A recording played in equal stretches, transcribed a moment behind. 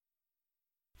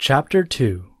Chapter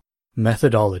 2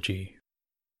 Methodology.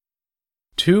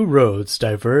 Two roads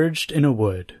diverged in a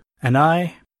wood, and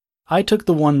I took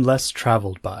the one less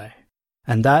traveled by,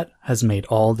 and that has made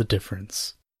all the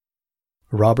difference.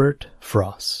 Robert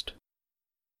Frost.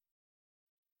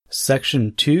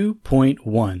 Section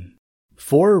 2.1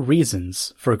 4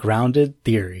 Reasons for Grounded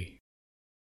Theory.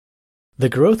 The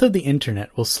growth of the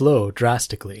Internet will slow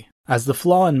drastically as the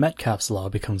flaw in Metcalfe's law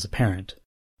becomes apparent.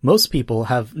 Most people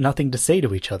have nothing to say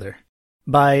to each other.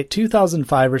 By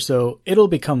 2005 or so, it'll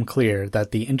become clear that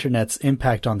the Internet's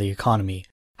impact on the economy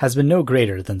has been no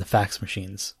greater than the fax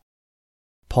machines.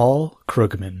 Paul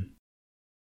Krugman.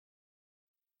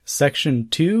 Section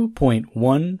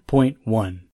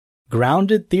 2.1.1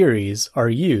 Grounded theories are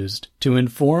used to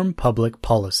inform public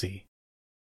policy.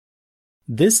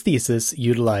 This thesis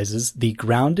utilizes the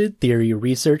grounded theory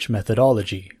research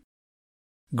methodology.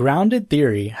 Grounded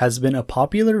theory has been a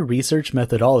popular research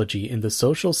methodology in the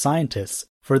social scientists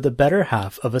for the better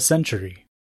half of a century.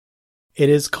 It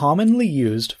is commonly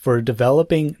used for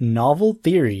developing novel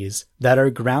theories that are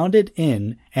grounded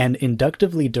in and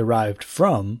inductively derived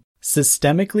from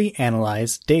systemically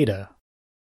analyzed data.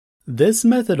 This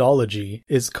methodology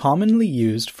is commonly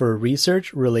used for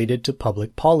research related to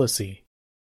public policy.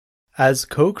 As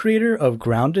co-creator of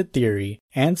grounded theory,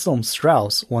 Anselm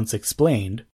Strauss once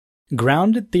explained,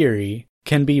 grounded theory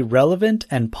can be relevant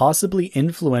and possibly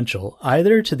influential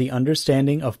either to the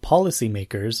understanding of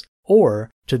policymakers or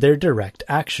to their direct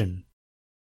action.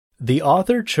 The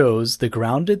author chose the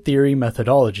grounded theory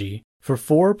methodology for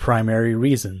 4 primary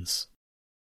reasons.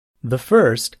 The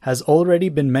first has already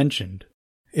been mentioned.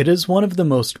 It is one of the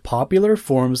most popular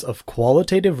forms of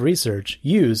qualitative research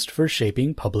used for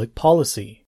shaping public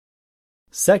policy.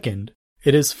 Second,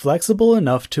 it is flexible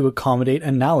enough to accommodate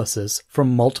analysis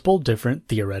from multiple different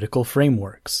theoretical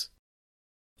frameworks.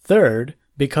 Third,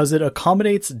 because it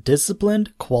accommodates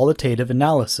disciplined qualitative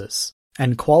analysis,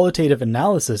 and qualitative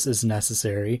analysis is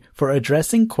necessary for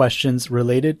addressing questions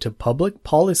related to public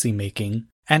policy making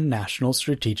and national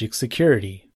strategic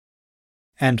security.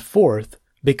 And fourth,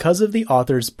 because of the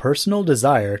author's personal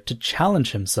desire to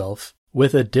challenge himself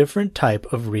with a different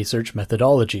type of research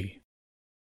methodology.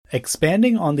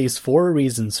 Expanding on these 4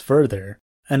 reasons further,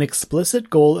 an explicit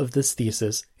goal of this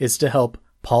thesis is to help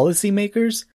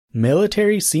policymakers,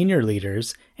 military senior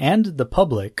leaders, and the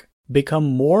public become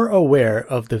more aware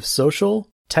of the social,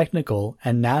 technical,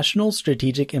 and national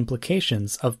strategic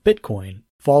implications of Bitcoin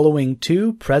following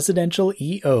 2 presidential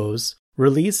EOs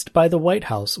released by the White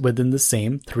House within the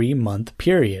same 3-month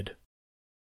period.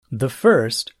 The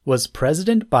first was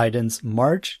President Biden's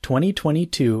March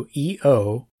 2022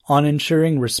 EO on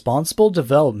ensuring responsible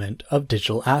development of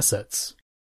digital assets.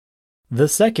 The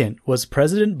second was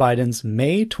President Biden's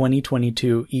May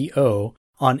 2022 EO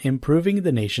on improving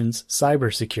the nation's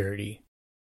cybersecurity.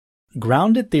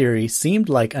 Grounded theory seemed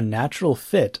like a natural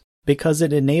fit because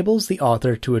it enables the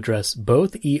author to address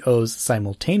both EOs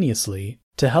simultaneously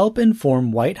to help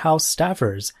inform White House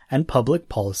staffers and public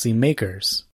policy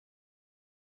makers.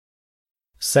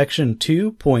 Section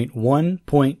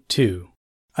 2.1.2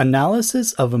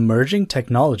 Analysis of emerging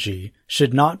technology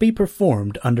should not be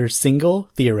performed under single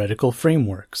theoretical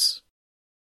frameworks.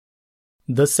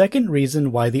 The second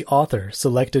reason why the author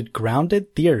selected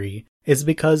grounded theory is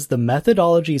because the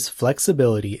methodology's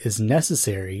flexibility is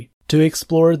necessary to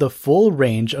explore the full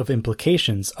range of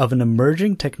implications of an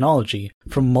emerging technology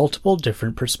from multiple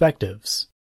different perspectives.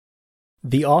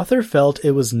 The author felt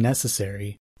it was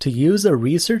necessary to use a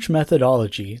research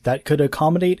methodology that could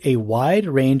accommodate a wide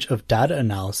range of data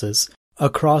analysis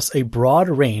across a broad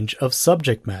range of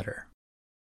subject matter.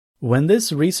 When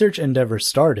this research endeavor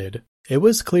started, it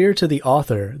was clear to the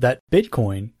author that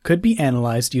Bitcoin could be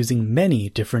analyzed using many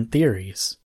different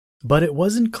theories. But it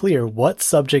wasn't clear what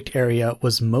subject area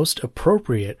was most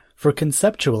appropriate for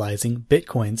conceptualizing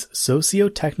Bitcoin's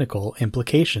socio-technical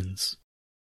implications.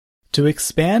 To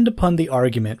expand upon the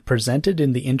argument presented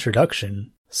in the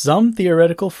introduction, some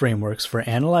theoretical frameworks for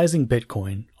analyzing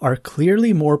Bitcoin are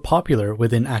clearly more popular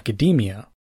within academia,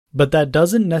 but that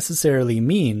doesn't necessarily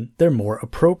mean they're more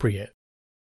appropriate.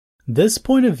 This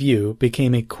point of view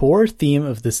became a core theme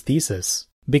of this thesis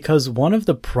because one of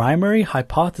the primary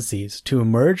hypotheses to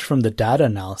emerge from the data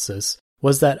analysis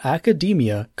was that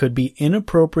academia could be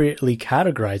inappropriately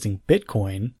categorizing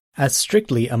Bitcoin as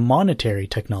strictly a monetary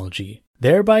technology,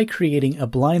 thereby creating a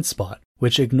blind spot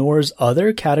which ignores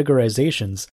other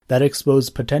categorizations that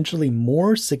expose potentially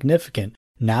more significant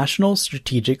national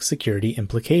strategic security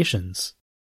implications.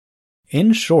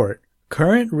 In short,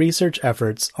 current research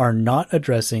efforts are not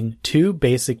addressing 2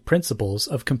 basic principles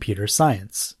of computer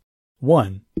science.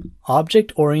 1.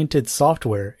 Object-oriented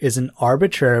software is an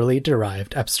arbitrarily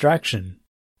derived abstraction.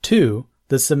 2.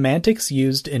 The semantics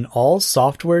used in all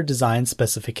software design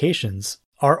specifications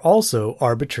are also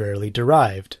arbitrarily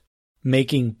derived,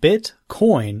 making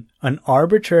Bitcoin an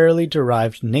arbitrarily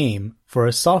derived name for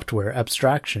a software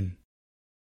abstraction.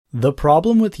 The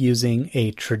problem with using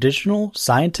a traditional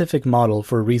scientific model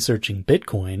for researching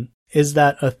Bitcoin is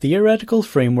that a theoretical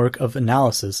framework of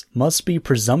analysis must be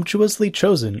presumptuously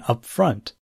chosen up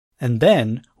front, and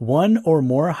then one or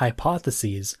more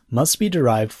hypotheses must be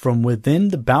derived from within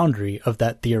the boundary of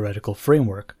that theoretical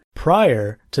framework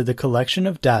prior to the collection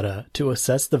of data to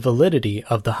assess the validity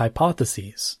of the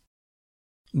hypotheses.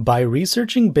 By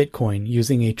researching Bitcoin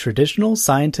using a traditional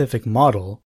scientific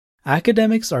model,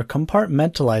 academics are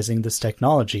compartmentalizing this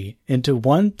technology into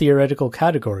one theoretical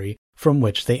category from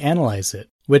which they analyze it,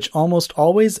 which almost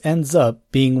always ends up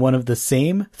being one of the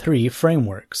same three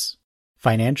frameworks: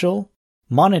 financial,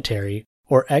 monetary,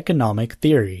 or economic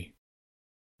theory.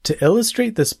 To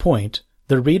illustrate this point,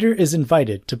 the reader is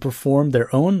invited to perform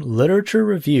their own literature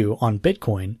review on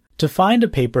Bitcoin to find a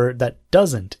paper that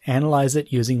doesn't analyze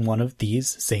it using one of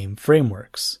these same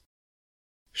frameworks.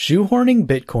 Shoehorning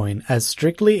Bitcoin as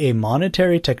strictly a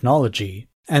monetary technology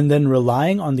and then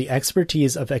relying on the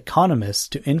expertise of economists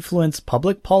to influence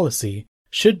public policy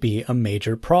should be a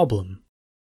major problem.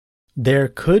 There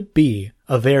could be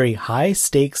a very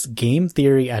high-stakes game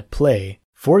theory at play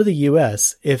for the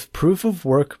US if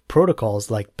proof-of-work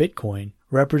protocols like Bitcoin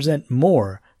represent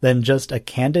more than just a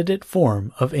candidate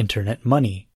form of internet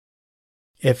money.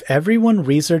 If everyone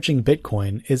researching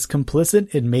Bitcoin is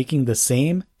complicit in making the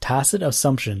same tacit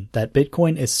assumption that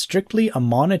Bitcoin is strictly a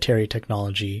monetary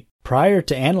technology prior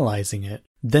to analyzing it,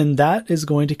 then that is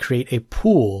going to create a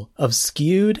pool of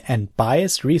skewed and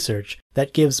biased research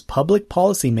that gives public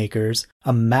policymakers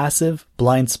a massive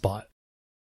blind spot.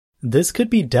 This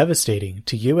could be devastating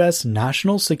to US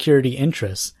national security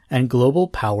interests and global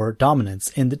power dominance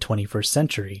in the 21st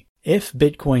century, if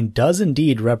Bitcoin does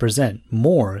indeed represent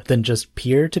more than just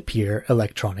peer-to-peer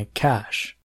electronic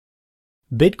cash.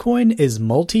 Bitcoin is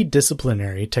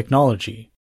multidisciplinary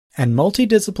technology, and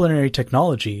multidisciplinary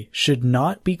technology should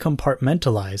not be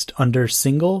compartmentalized under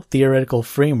single theoretical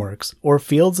frameworks or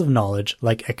fields of knowledge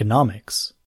like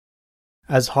economics.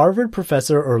 As Harvard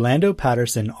professor Orlando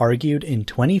Patterson argued in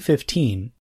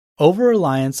 2015,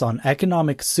 over-reliance on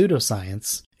economic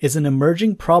pseudoscience is an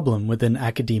emerging problem within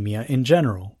academia in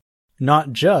general,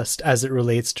 not just as it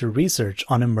relates to research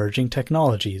on emerging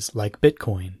technologies like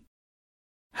Bitcoin.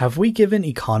 Have we given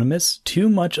economists too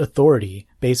much authority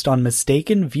based on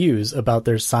mistaken views about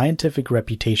their scientific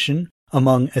reputation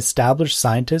among established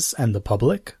scientists and the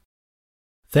public?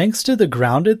 Thanks to the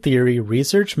grounded theory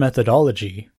research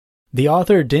methodology, the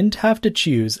author didn't have to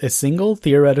choose a single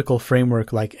theoretical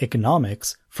framework like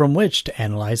economics from which to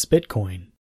analyze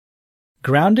Bitcoin.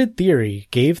 Grounded theory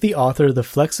gave the author the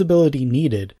flexibility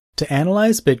needed to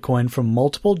analyze Bitcoin from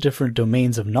multiple different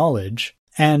domains of knowledge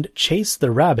and chase the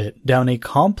rabbit down a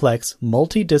complex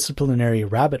multidisciplinary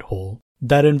rabbit hole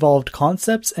that involved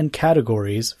concepts and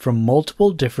categories from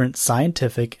multiple different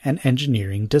scientific and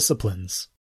engineering disciplines.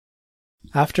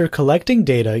 After collecting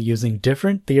data using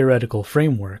different theoretical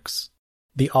frameworks,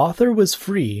 the author was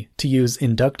free to use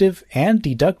inductive and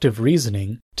deductive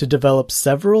reasoning to develop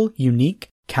several unique,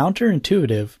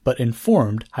 counterintuitive but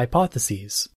informed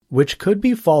hypotheses, which could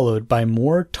be followed by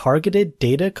more targeted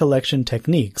data collection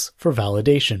techniques for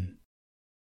validation.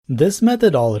 This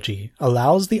methodology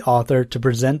allows the author to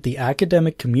present the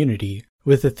academic community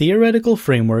with a theoretical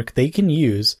framework they can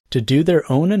use to do their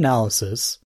own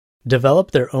analysis,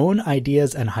 develop their own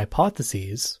ideas and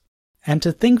hypotheses, and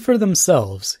to think for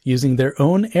themselves using their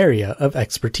own area of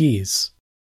expertise.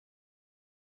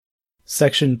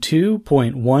 Section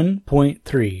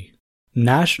 2.1.3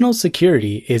 National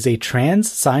security is a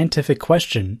trans-scientific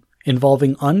question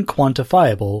involving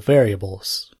unquantifiable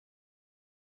variables.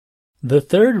 The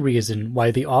third reason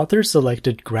why the author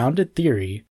selected grounded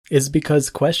theory is because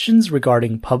questions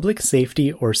regarding public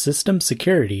safety or system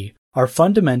security are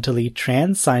fundamentally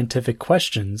trans-scientific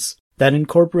questions that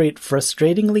incorporate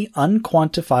frustratingly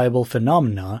unquantifiable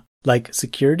phenomena like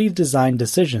security design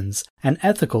decisions and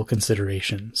ethical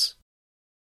considerations.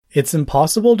 It's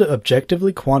impossible to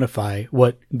objectively quantify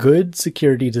what good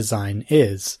security design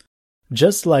is,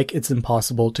 just like it's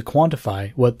impossible to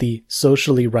quantify what the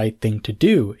socially right thing to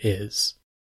do is.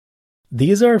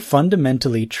 These are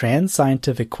fundamentally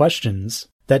trans-scientific questions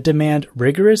that demand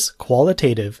rigorous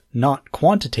qualitative, not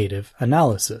quantitative,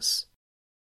 analysis.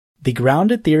 The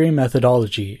grounded theory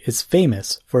methodology is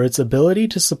famous for its ability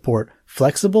to support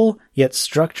flexible yet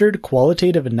structured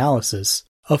qualitative analysis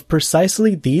of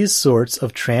precisely these sorts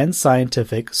of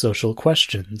trans-scientific social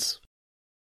questions.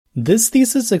 This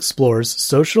thesis explores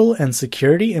social and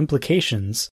security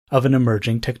implications of an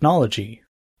emerging technology,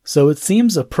 so it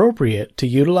seems appropriate to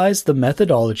utilize the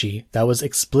methodology that was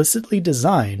explicitly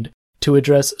designed to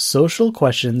address social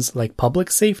questions like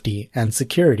public safety and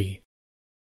security.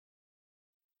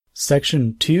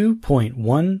 Section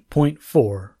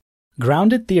 2.1.4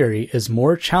 Grounded theory is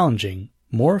more challenging,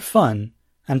 more fun,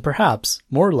 and perhaps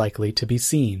more likely to be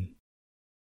seen.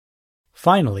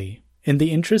 Finally, in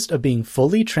the interest of being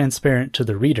fully transparent to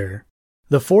the reader,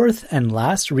 the fourth and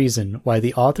last reason why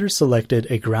the author selected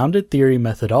a grounded theory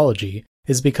methodology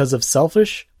is because of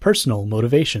selfish, personal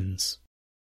motivations.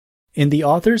 In the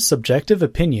author's subjective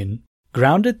opinion,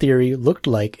 grounded theory looked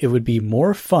like it would be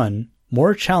more fun,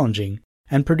 more challenging,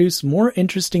 and produce more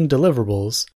interesting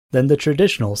deliverables than the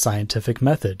traditional scientific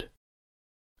method.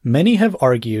 Many have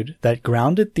argued that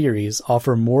grounded theories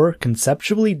offer more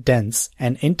conceptually dense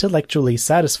and intellectually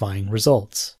satisfying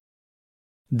results.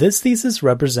 This thesis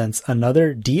represents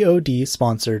another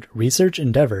DoD-sponsored research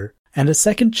endeavor and a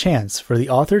second chance for the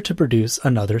author to produce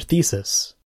another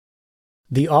thesis.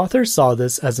 The author saw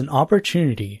this as an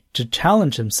opportunity to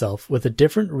challenge himself with a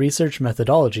different research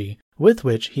methodology with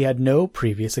which he had no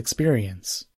previous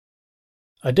experience.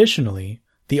 Additionally,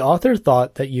 the author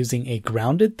thought that using a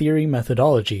grounded theory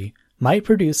methodology might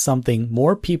produce something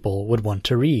more people would want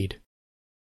to read.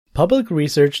 Public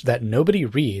research that nobody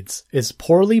reads is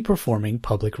poorly performing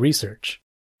public research.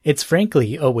 It's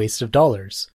frankly a waste of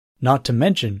dollars, not to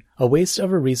mention a waste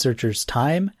of a researcher's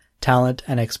time, talent,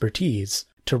 and expertise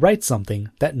to write something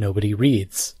that nobody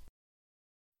reads.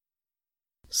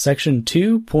 Section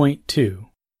 2.2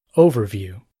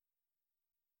 Overview.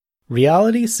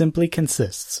 Reality simply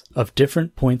consists of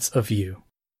different points of view.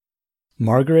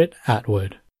 Margaret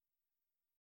Atwood.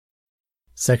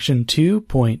 Section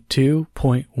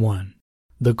 2.2.1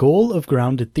 The goal of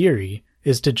grounded theory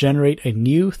is to generate a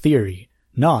new theory,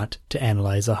 not to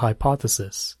analyze a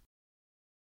hypothesis.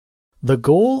 The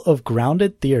goal of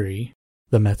grounded theory,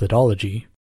 the methodology,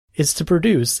 is to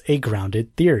produce a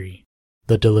grounded theory,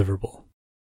 the deliverable.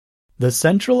 The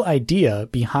central idea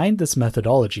behind this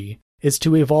methodology is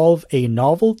to evolve a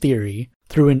novel theory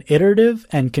through an iterative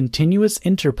and continuous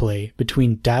interplay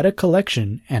between data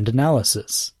collection and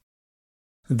analysis.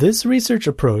 This research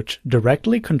approach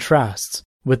directly contrasts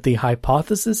with the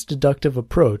hypothesis-deductive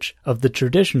approach of the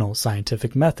traditional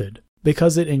scientific method,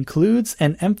 because it includes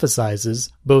and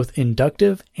emphasizes both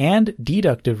inductive and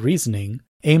deductive reasoning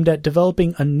aimed at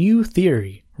developing a new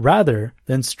theory rather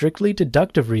than strictly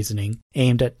deductive reasoning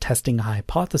aimed at testing a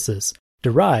hypothesis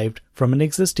derived from an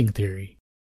existing theory.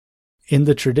 In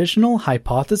the traditional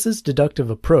hypothesis-deductive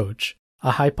approach,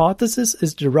 a hypothesis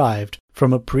is derived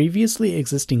from a previously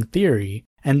existing theory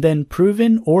and then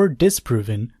proven or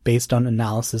disproven based on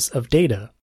analysis of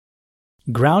data.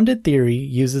 Grounded theory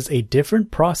uses a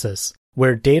different process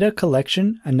where data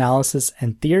collection, analysis,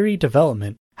 and theory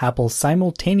development happen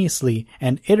simultaneously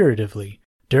and iteratively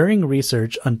during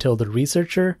research until the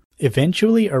researcher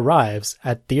eventually arrives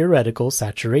at theoretical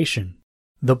saturation,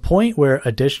 the point where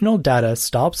additional data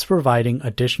stops providing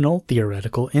additional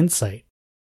theoretical insight.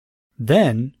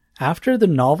 Then, after the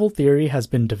novel theory has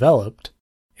been developed,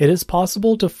 it is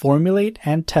possible to formulate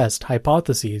and test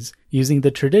hypotheses using the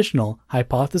traditional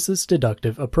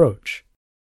hypothesis-deductive approach.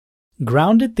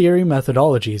 Grounded theory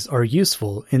methodologies are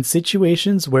useful in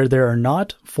situations where there are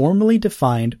not formally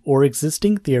defined or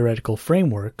existing theoretical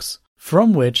frameworks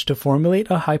from which to formulate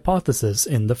a hypothesis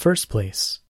in the first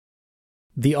place.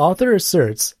 The author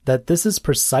asserts that this is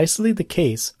precisely the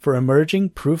case for emerging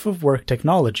proof-of-work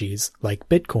technologies like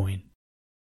Bitcoin.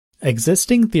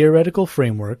 Existing theoretical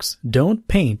frameworks don't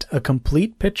paint a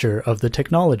complete picture of the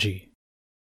technology.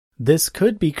 This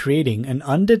could be creating an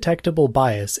undetectable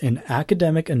bias in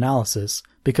academic analysis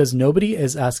because nobody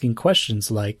is asking questions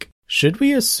like, should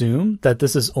we assume that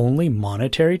this is only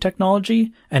monetary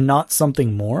technology and not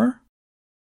something more?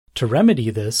 To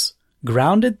remedy this,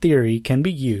 grounded theory can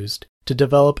be used to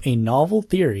develop a novel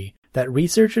theory that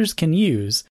researchers can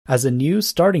use as a new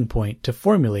starting point to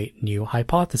formulate new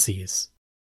hypotheses.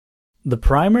 The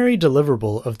primary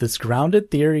deliverable of this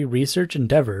grounded theory research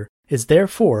endeavor is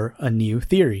therefore a new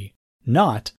theory,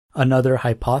 not another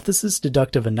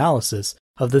hypothesis-deductive analysis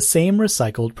of the same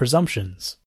recycled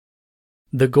presumptions.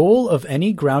 The goal of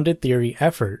any grounded theory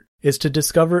effort is to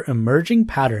discover emerging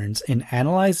patterns in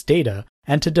analyzed data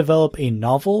and to develop a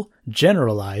novel,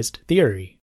 generalized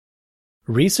theory.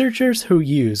 Researchers who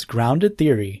use grounded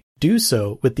theory do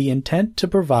so with the intent to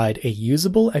provide a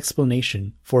usable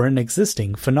explanation for an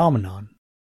existing phenomenon.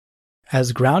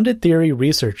 As grounded theory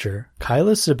researcher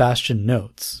Kyla Sebastian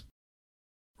notes,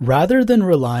 rather than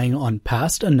relying on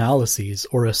past analyses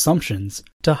or assumptions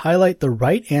to highlight the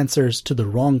right answers to the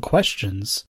wrong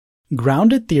questions,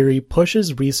 grounded theory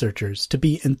pushes researchers to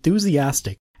be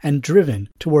enthusiastic and driven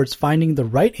towards finding the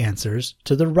right answers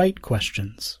to the right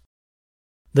questions.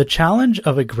 The challenge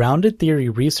of a grounded theory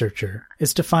researcher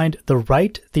is to find the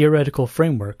right theoretical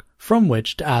framework from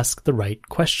which to ask the right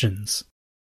questions.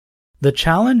 The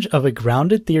challenge of a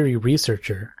grounded theory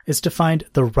researcher is to find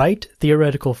the right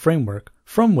theoretical framework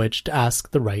from which to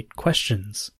ask the right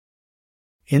questions.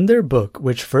 In their book,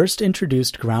 which first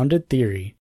introduced grounded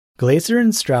theory, Glaser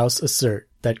and Strauss assert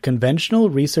that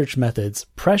conventional research methods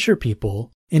pressure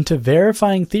people into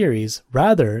verifying theories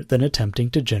rather than attempting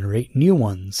to generate new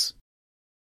ones.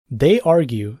 They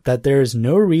argue that there is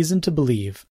no reason to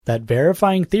believe that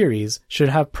verifying theories should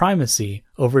have primacy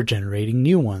over generating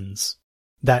new ones,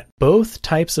 that both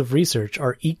types of research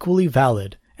are equally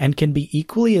valid and can be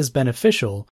equally as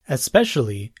beneficial,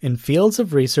 especially in fields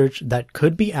of research that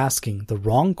could be asking the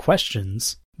wrong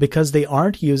questions because they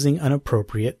aren't using an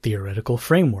appropriate theoretical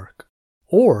framework,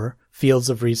 or fields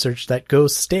of research that go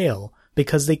stale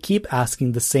because they keep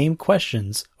asking the same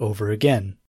questions over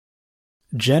again.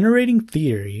 Generating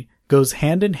theory goes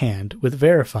hand in hand with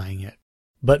verifying it,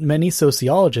 but many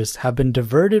sociologists have been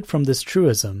diverted from this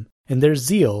truism in their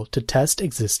zeal to test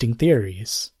existing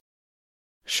theories.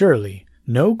 Surely,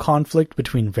 no conflict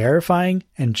between verifying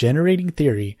and generating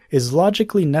theory is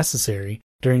logically necessary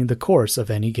during the course of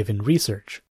any given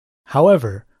research.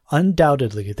 However,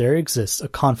 undoubtedly there exists a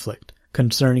conflict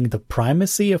concerning the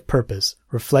primacy of purpose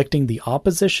reflecting the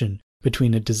opposition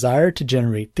between a desire to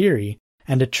generate theory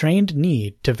and a trained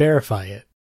need to verify it.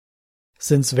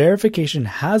 Since verification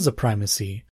has a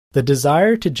primacy, the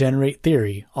desire to generate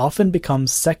theory often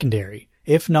becomes secondary,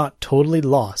 if not totally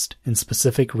lost in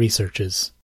specific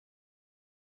researches.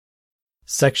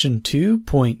 Section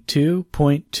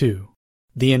 2.2.2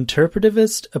 The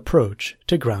Interpretivist Approach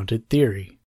to Grounded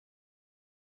Theory.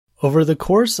 Over the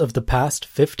course of the past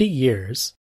 50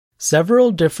 years,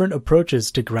 several different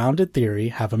approaches to grounded theory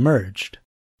have emerged,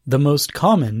 the most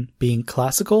common being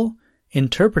classical,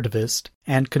 interpretivist,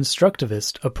 and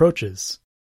constructivist approaches.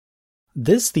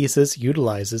 This thesis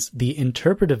utilizes the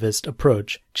interpretivist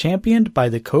approach championed by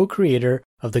the co-creator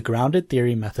of the grounded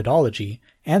theory methodology,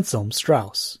 Anselm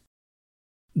Strauss.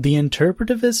 The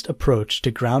interpretivist approach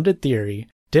to grounded theory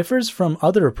differs from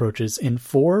other approaches in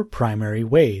 4 primary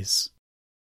ways.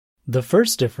 The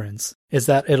first difference is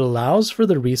that it allows for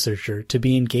the researcher to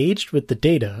be engaged with the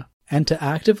data and to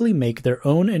actively make their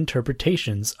own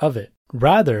interpretations of it,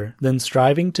 rather than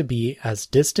striving to be as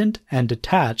distant and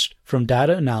detached from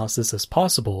data analysis as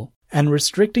possible, and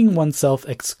restricting oneself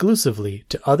exclusively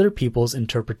to other people's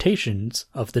interpretations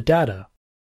of the data.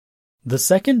 The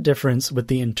second difference with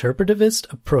the interpretivist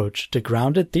approach to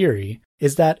grounded theory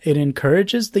is that it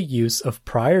encourages the use of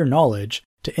prior knowledge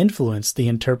to influence the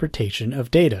interpretation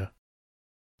of data.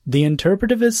 The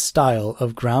interpretivist style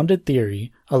of grounded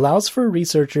theory allows for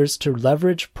researchers to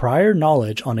leverage prior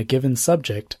knowledge on a given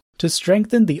subject to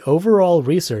strengthen the overall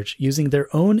research using their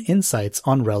own insights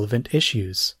on relevant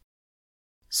issues.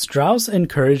 Strauss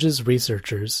encourages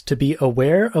researchers to be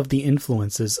aware of the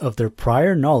influences of their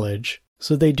prior knowledge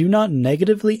so they do not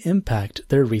negatively impact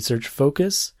their research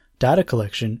focus, data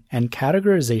collection, and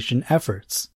categorization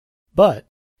efforts. But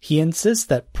he insists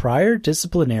that prior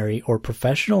disciplinary or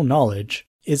professional knowledge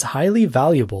is highly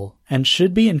valuable and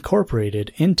should be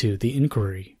incorporated into the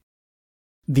inquiry.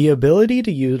 The ability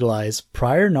to utilize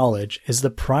prior knowledge is the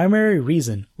primary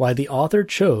reason why the author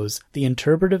chose the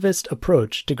interpretivist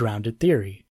approach to grounded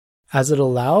theory, as it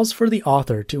allows for the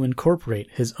author to incorporate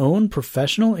his own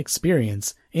professional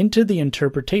experience into the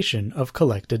interpretation of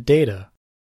collected data.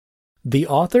 The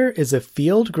author is a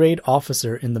field-grade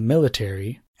officer in the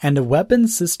military and a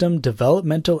weapons system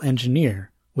developmental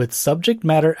engineer with subject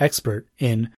matter expert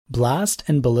in blast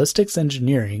and ballistics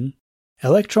engineering,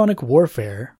 electronic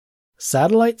warfare,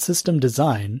 satellite system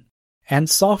design, and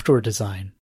software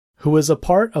design, who was a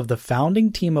part of the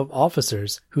founding team of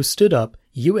officers who stood up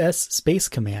U.S. Space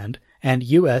Command and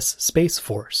U.S. Space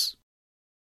Force.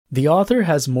 The author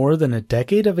has more than a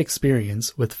decade of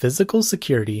experience with physical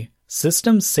security,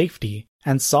 systems safety,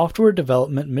 and software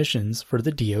development missions for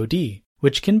the DoD,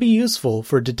 which can be useful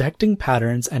for detecting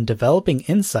patterns and developing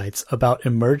insights about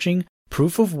emerging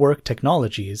proof-of-work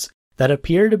technologies that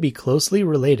appear to be closely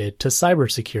related to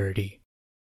cybersecurity.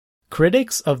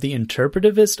 Critics of the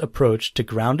interpretivist approach to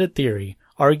grounded theory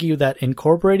argue that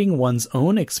incorporating one's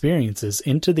own experiences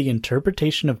into the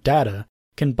interpretation of data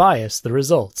can bias the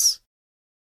results.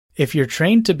 If you're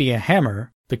trained to be a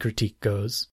hammer, the critique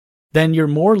goes, then you're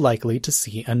more likely to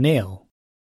see a nail.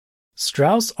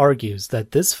 Strauss argues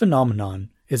that this phenomenon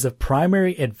is a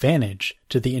primary advantage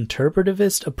to the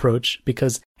interpretivist approach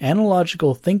because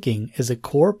analogical thinking is a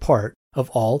core part of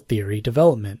all theory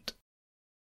development.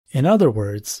 In other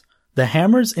words, the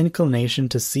hammer's inclination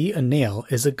to see a nail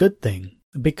is a good thing,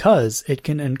 because it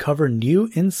can uncover new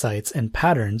insights and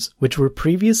patterns which were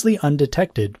previously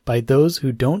undetected by those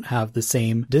who don't have the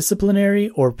same disciplinary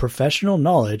or professional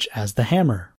knowledge as the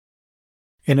hammer.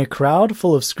 In a crowd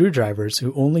full of screwdrivers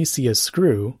who only see a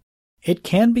screw, it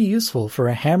can be useful for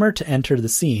a hammer to enter the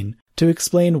scene to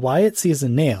explain why it sees a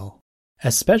nail,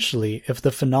 especially if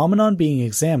the phenomenon being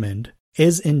examined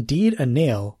is indeed a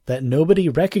nail that nobody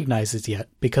recognizes yet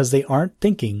because they aren't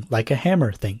thinking like a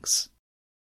hammer thinks.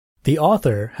 The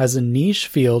author has a niche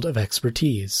field of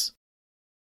expertise.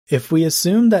 If we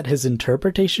assume that his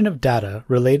interpretation of data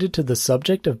related to the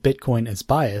subject of Bitcoin is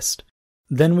biased,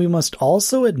 then we must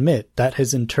also admit that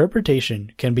his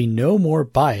interpretation can be no more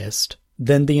biased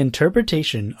than the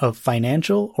interpretation of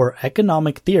financial or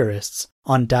economic theorists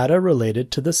on data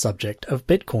related to the subject of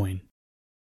Bitcoin.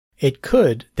 It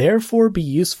could therefore be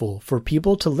useful for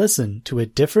people to listen to a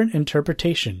different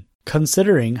interpretation,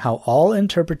 considering how all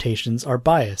interpretations are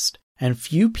biased and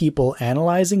few people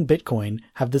analyzing Bitcoin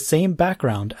have the same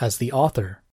background as the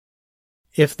author.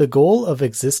 If the goal of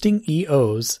existing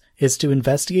EOs is to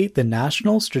investigate the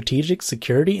national strategic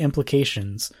security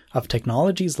implications of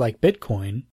technologies like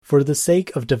Bitcoin for the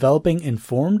sake of developing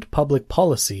informed public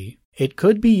policy, it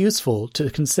could be useful to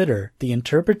consider the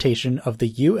interpretation of the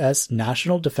U.S.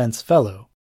 National Defense Fellow,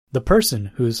 the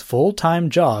person whose full-time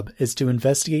job is to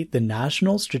investigate the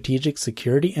national strategic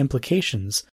security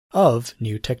implications of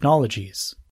new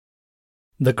technologies.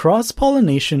 The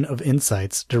cross-pollination of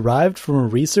insights derived from a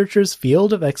researcher's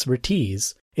field of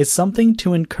expertise is something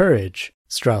to encourage,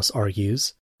 Strauss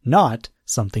argues, not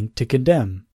something to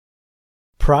condemn.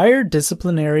 Prior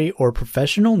disciplinary or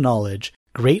professional knowledge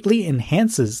greatly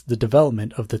enhances the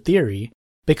development of the theory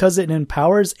because it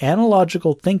empowers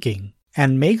analogical thinking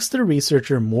and makes the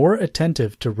researcher more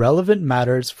attentive to relevant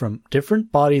matters from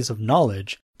different bodies of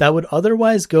knowledge that would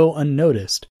otherwise go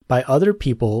unnoticed by other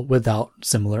people without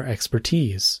similar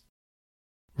expertise.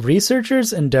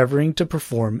 Researchers endeavoring to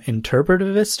perform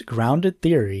interpretivist grounded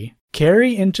theory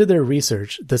carry into their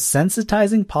research the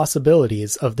sensitizing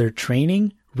possibilities of their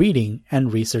training, reading,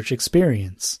 and research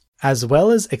experience, as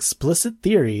well as explicit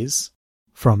theories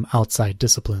from outside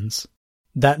disciplines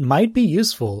that might be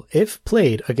useful if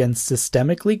played against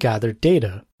systemically gathered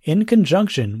data, in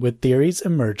conjunction with theories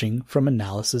emerging from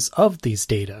analysis of these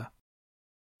data.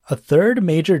 A third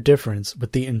major difference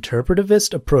with the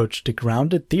interpretivist approach to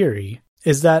grounded theory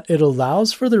is that it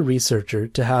allows for the researcher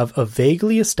to have a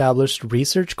vaguely established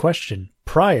research question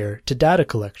prior to data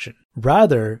collection,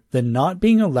 rather than not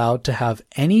being allowed to have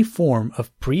any form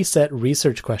of preset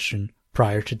research question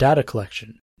prior to data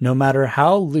collection, no matter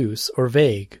how loose or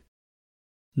vague.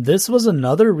 This was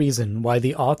another reason why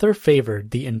the author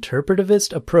favored the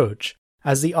interpretivist approach,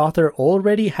 as the author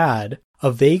already had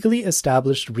a vaguely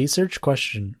established research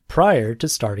question prior to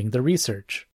starting the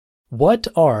research. What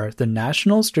are the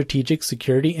national strategic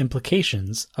security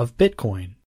implications of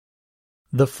Bitcoin?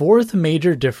 The fourth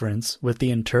major difference with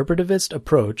the interpretivist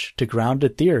approach to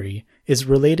grounded theory is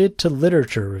related to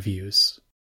literature reviews.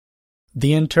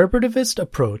 The interpretivist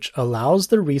approach allows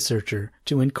the researcher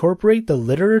to incorporate the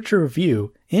literature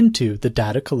review into the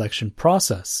data collection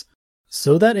process,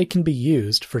 so that it can be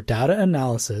used for data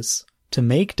analysis, to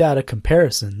make data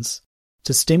comparisons,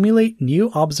 to stimulate new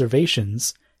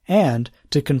observations, and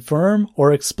to confirm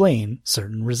or explain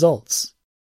certain results.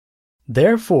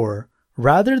 Therefore,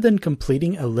 rather than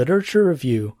completing a literature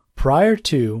review prior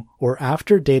to or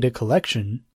after data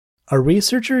collection, a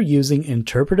researcher using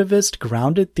interpretivist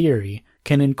grounded theory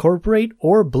can incorporate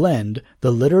or blend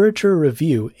the literature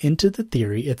review into the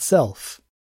theory itself.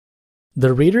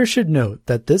 The reader should note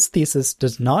that this thesis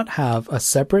does not have a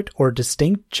separate or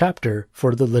distinct chapter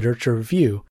for the literature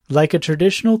review, like a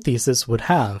traditional thesis would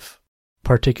have,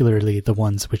 particularly the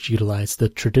ones which utilize the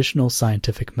traditional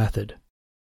scientific method.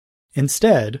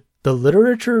 Instead, the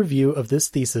literature review of this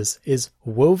thesis is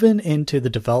woven into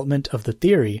the development of the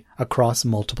theory across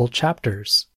multiple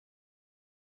chapters.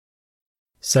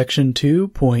 Section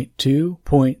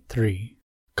 2.2.3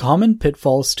 Common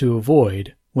Pitfalls to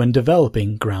Avoid when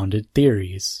Developing Grounded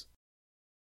Theories.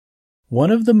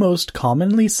 One of the most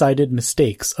commonly cited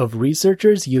mistakes of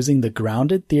researchers using the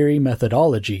grounded theory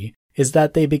methodology is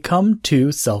that they become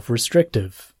too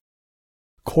self-restrictive.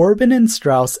 Corbin and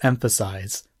Strauss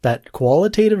emphasize that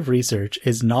qualitative research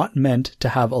is not meant to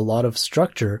have a lot of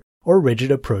structure or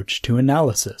rigid approach to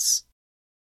analysis.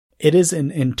 It is an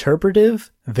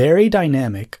interpretive, very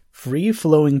dynamic,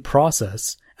 free-flowing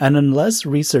process, and unless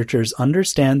researchers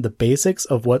understand the basics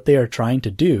of what they are trying to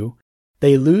do,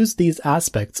 they lose these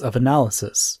aspects of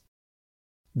analysis.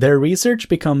 Their research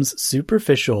becomes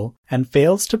superficial and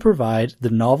fails to provide the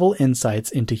novel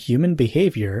insights into human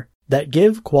behavior that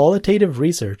give qualitative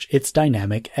research its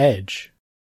dynamic edge.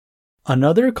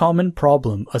 Another common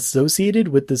problem associated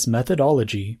with this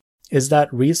methodology is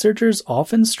that researchers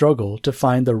often struggle to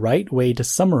find the right way to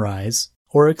summarize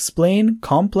or explain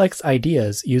complex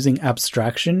ideas using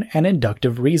abstraction and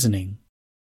inductive reasoning.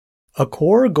 A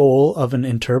core goal of an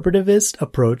interpretivist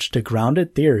approach to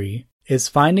grounded theory is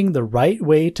finding the right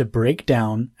way to break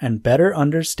down and better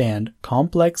understand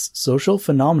complex social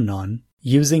phenomenon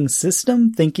using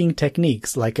system thinking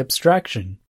techniques like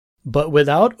abstraction, but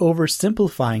without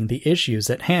oversimplifying the issues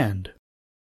at hand.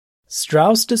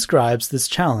 Strauss describes this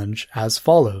challenge as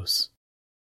follows.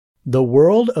 The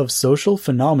world of social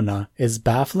phenomena is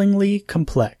bafflingly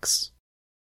complex.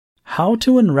 How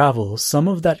to unravel some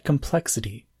of that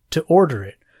complexity, to order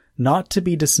it, not to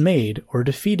be dismayed or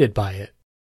defeated by it.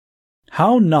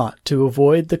 How not to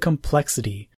avoid the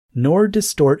complexity, nor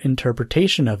distort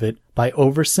interpretation of it by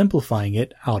oversimplifying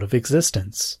it out of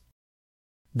existence.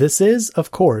 This is,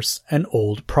 of course, an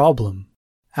old problem.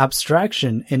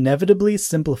 Abstraction inevitably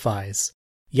simplifies,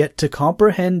 yet to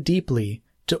comprehend deeply,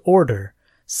 to order,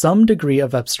 some degree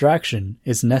of abstraction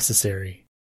is necessary.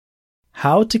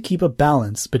 How to keep a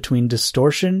balance between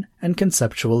distortion and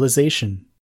conceptualization.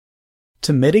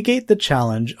 To mitigate the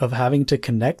challenge of having to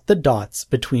connect the dots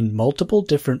between multiple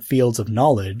different fields of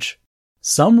knowledge,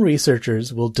 some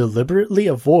researchers will deliberately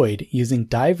avoid using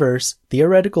diverse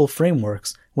theoretical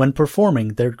frameworks when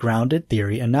performing their grounded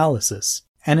theory analysis,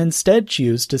 and instead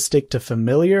choose to stick to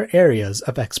familiar areas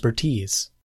of expertise.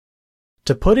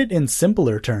 To put it in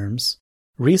simpler terms,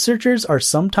 researchers are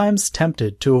sometimes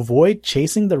tempted to avoid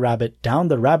chasing the rabbit down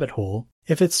the rabbit hole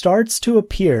if it starts to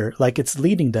appear like it's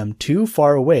leading them too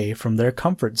far away from their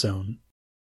comfort zone.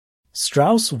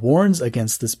 Strauss warns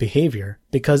against this behavior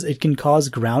because it can cause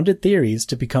grounded theories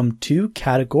to become too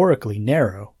categorically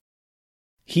narrow.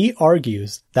 He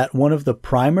argues that one of the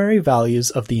primary values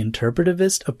of the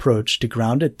interpretivist approach to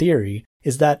grounded theory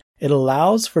is that it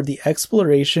allows for the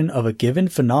exploration of a given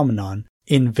phenomenon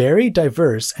in very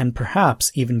diverse and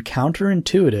perhaps even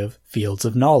counterintuitive fields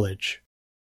of knowledge.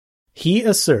 He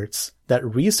asserts that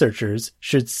researchers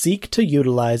should seek to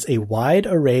utilize a wide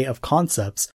array of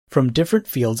concepts from different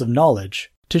fields of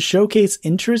knowledge to showcase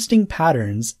interesting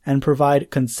patterns and provide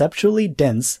conceptually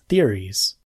dense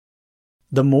theories.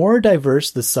 The more diverse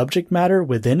the subject matter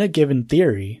within a given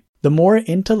theory, the more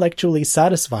intellectually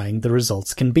satisfying the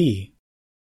results can be.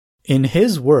 In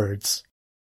his words,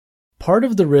 part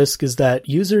of the risk is that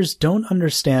users don't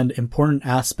understand important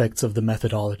aspects of the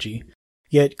methodology,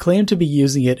 yet claim to be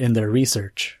using it in their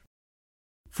research.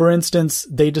 For instance,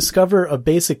 they discover a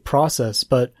basic process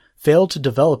but fail to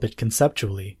develop it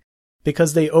conceptually,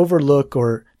 because they overlook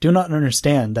or do not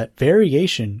understand that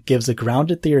variation gives a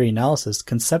grounded theory analysis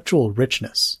conceptual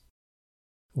richness.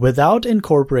 Without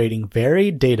incorporating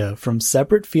varied data from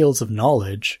separate fields of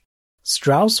knowledge,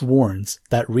 Strauss warns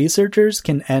that researchers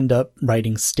can end up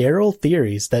writing sterile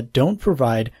theories that don't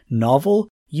provide novel,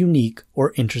 unique,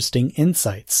 or interesting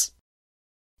insights.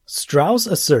 Strauss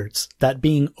asserts that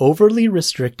being overly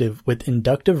restrictive with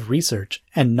inductive research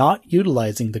and not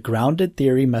utilizing the grounded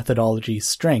theory methodology's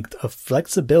strength of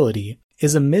flexibility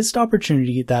is a missed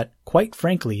opportunity that, quite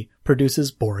frankly,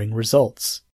 produces boring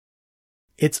results.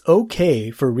 It's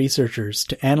okay for researchers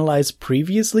to analyze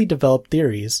previously developed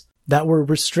theories that were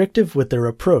restrictive with their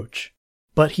approach,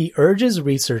 but he urges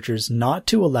researchers not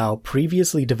to allow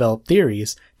previously developed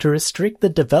theories to restrict the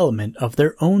development of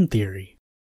their own theory.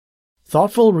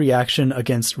 Thoughtful reaction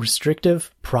against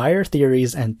restrictive, prior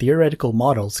theories and theoretical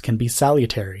models can be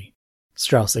salutary,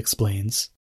 Strauss explains,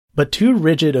 but too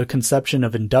rigid a conception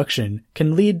of induction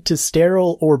can lead to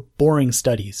sterile or boring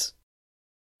studies.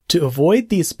 To avoid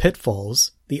these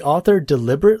pitfalls, the author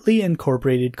deliberately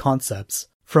incorporated concepts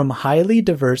from highly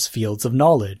diverse fields of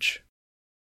knowledge.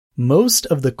 Most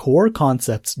of the core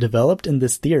concepts developed in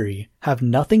this theory have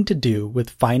nothing to do with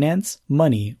finance,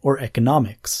 money, or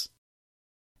economics.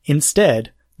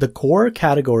 Instead, the core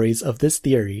categories of this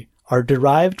theory are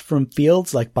derived from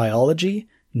fields like biology,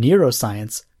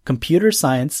 neuroscience, computer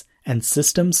science, and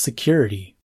systems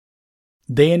security.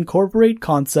 They incorporate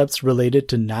concepts related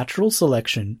to natural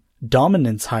selection,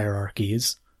 dominance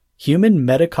hierarchies, human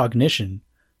metacognition,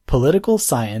 political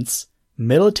science,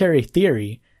 military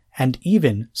theory, and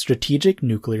even strategic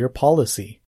nuclear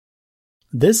policy.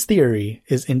 This theory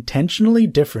is intentionally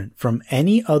different from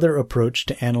any other approach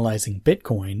to analyzing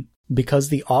Bitcoin because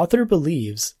the author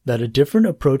believes that a different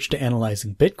approach to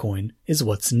analyzing Bitcoin is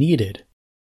what's needed.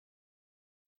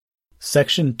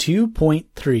 Section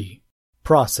 2.3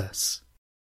 Process.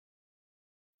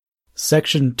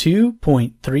 Section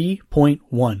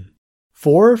 2.3.1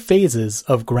 4 Phases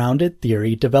of Grounded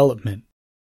Theory Development.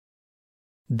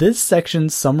 This section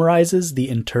summarizes the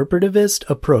interpretivist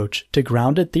approach to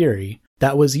grounded theory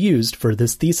that was used for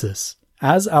this thesis,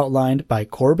 as outlined by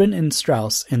Corbin and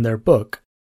Strauss in their book,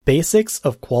 Basics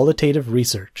of Qualitative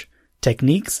Research,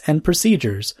 Techniques and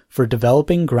Procedures for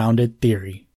Developing Grounded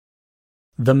Theory.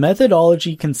 The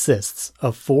methodology consists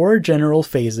of 4 general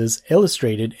phases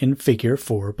illustrated in Figure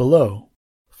 4 below.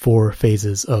 4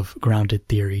 phases of grounded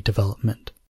theory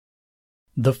development.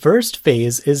 The first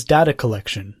phase is data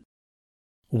collection.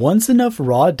 Once enough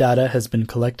raw data has been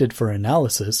collected for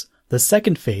analysis, the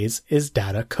second phase is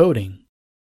data coding.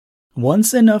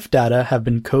 Once enough data have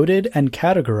been coded and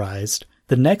categorized,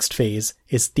 the next phase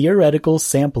is theoretical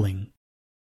sampling.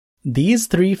 These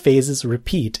 3 phases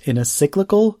repeat in a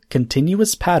cyclical,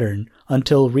 continuous pattern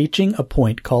until reaching a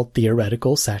point called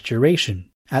theoretical saturation,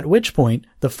 at which point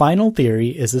the final theory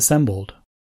is assembled.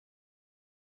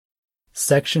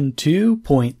 Section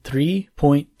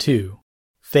 2.3.2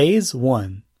 Phase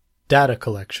 1 Data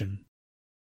Collection.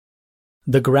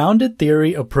 The grounded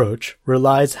theory approach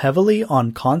relies heavily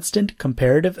on constant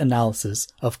comparative analysis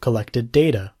of collected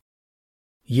data.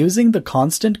 Using the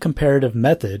constant comparative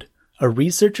method, a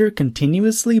researcher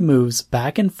continuously moves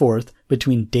back and forth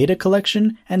between data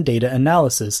collection and data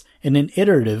analysis in an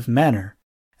iterative manner,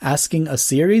 asking a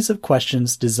series of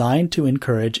questions designed to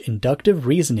encourage inductive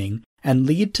reasoning and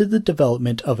lead to the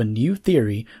development of a new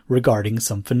theory regarding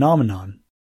some phenomenon.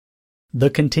 The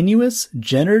continuous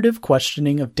generative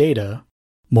questioning of data,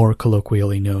 more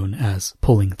colloquially known as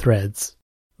pulling threads,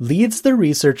 leads the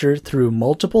researcher through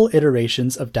multiple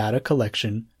iterations of data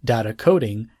collection, data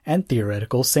coding, and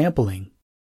theoretical sampling.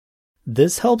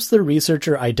 This helps the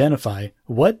researcher identify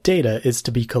what data is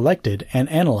to be collected and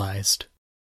analyzed.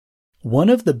 One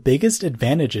of the biggest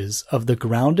advantages of the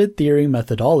grounded theory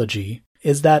methodology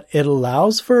is that it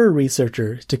allows for a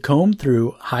researcher to comb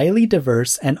through highly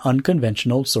diverse and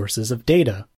unconventional sources of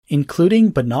data,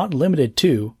 including but not limited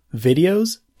to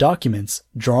videos, documents,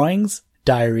 drawings,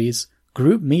 diaries,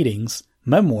 group meetings,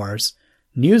 memoirs,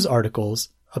 news articles,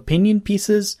 opinion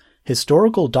pieces,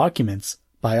 historical documents,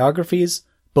 biographies,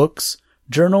 books,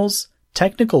 journals,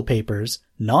 technical papers,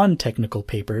 non-technical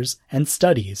papers, and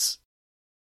studies.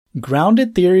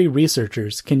 Grounded theory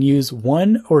researchers can use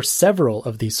one or several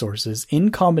of these sources in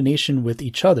combination with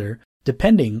each other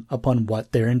depending upon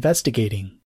what they're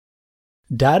investigating.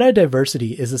 Data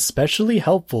diversity is especially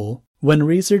helpful when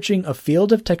researching a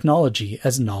field of technology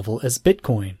as novel as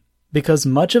Bitcoin, because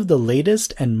much of the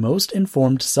latest and most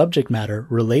informed subject matter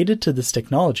related to this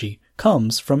technology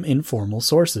comes from informal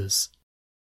sources.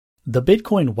 The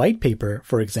Bitcoin white paper,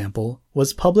 for example,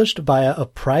 was published via a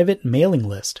private mailing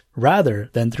list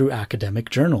rather than through academic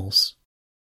journals.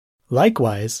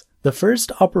 Likewise, the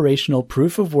first operational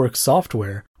proof-of-work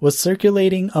software was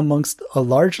circulating amongst a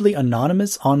largely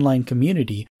anonymous online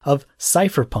community of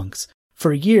cypherpunks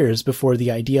for years before the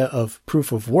idea of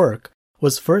proof-of-work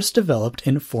was first developed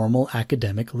in formal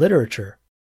academic literature.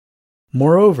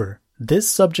 Moreover,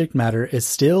 this subject matter is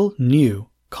still new,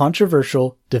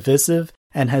 controversial, divisive,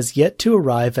 and has yet to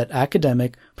arrive at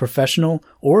academic, professional,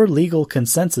 or legal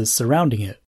consensus surrounding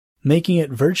it, making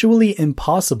it virtually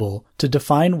impossible to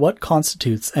define what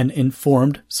constitutes an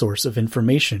informed source of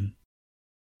information.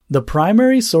 The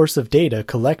primary source of data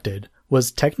collected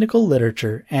was technical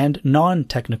literature and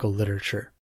non-technical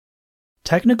literature.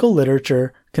 Technical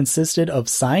literature consisted of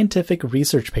scientific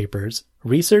research papers,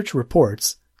 research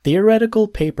reports, theoretical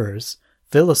papers,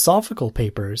 philosophical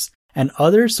papers, and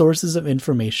other sources of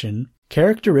information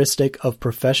characteristic of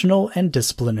professional and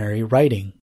disciplinary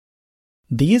writing.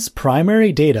 These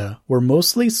primary data were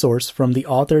mostly sourced from the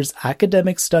author's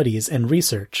academic studies and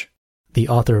research. The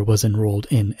author was enrolled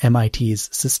in MIT's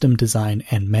System Design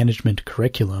and Management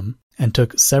curriculum and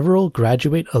took several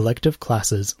graduate elective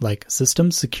classes like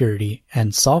Systems Security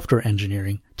and Software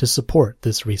Engineering to support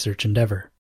this research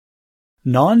endeavor.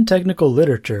 Non-technical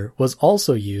literature was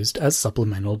also used as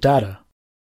supplemental data.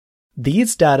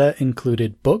 These data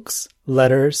included books,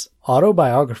 letters,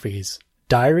 autobiographies,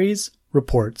 diaries,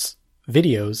 reports,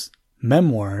 videos,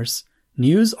 memoirs,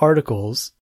 news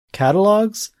articles,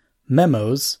 catalogs,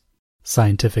 memos,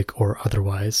 scientific or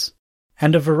otherwise,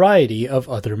 and a variety of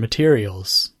other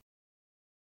materials.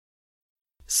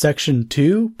 Section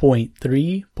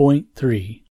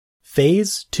 2.3.3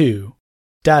 Phase 2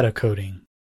 Data Coding.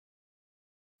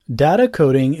 Data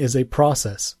coding is a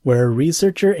process where a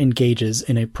researcher engages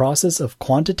in a process of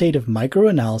quantitative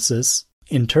microanalysis,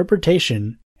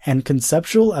 interpretation, and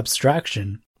conceptual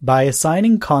abstraction by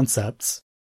assigning concepts,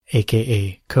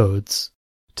 aka codes,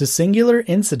 to singular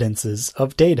incidences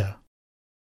of data.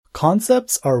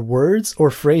 Concepts are words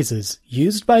or phrases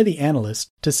used by the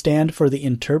analyst to stand for the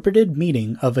interpreted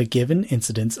meaning of a given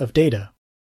incidence of data.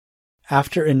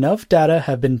 After enough data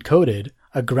have been coded,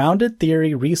 a grounded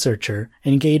theory researcher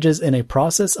engages in a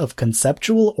process of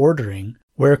conceptual ordering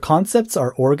where concepts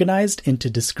are organized into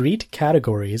discrete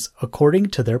categories according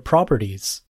to their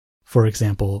properties. For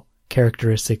example,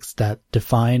 characteristics that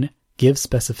define, give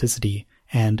specificity,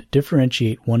 and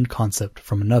differentiate one concept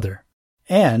from another.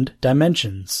 And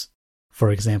dimensions.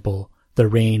 For example, the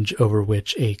range over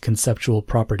which a conceptual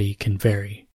property can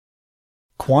vary.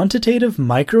 Quantitative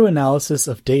microanalysis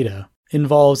of data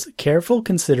involves careful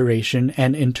consideration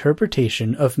and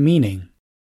interpretation of meaning.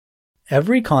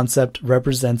 Every concept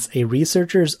represents a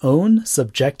researcher's own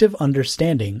subjective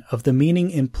understanding of the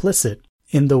meaning implicit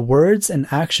in the words and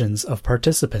actions of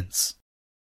participants.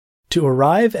 To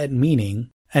arrive at meaning,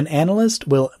 an analyst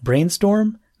will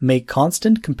brainstorm, make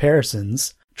constant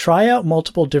comparisons, try out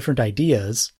multiple different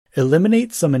ideas,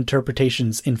 eliminate some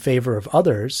interpretations in favor of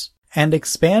others, and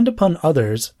expand upon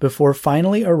others before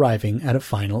finally arriving at a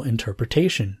final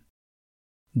interpretation.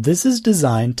 This is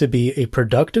designed to be a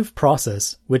productive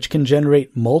process which can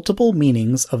generate multiple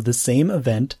meanings of the same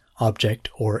event, object,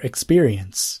 or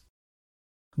experience.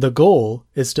 The goal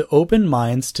is to open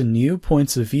minds to new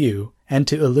points of view and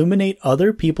to illuminate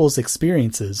other people's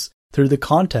experiences through the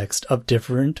context of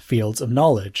different fields of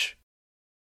knowledge.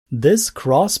 This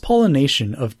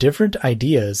cross-pollination of different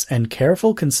ideas and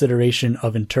careful consideration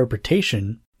of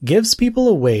interpretation gives people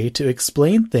a way to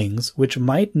explain things which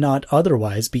might not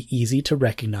otherwise be easy to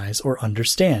recognize or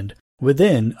understand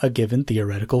within a given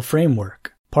theoretical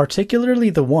framework, particularly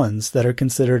the ones that are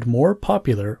considered more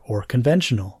popular or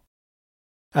conventional.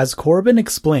 As Corbin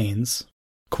explains,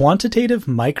 quantitative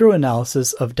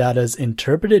microanalysis of data's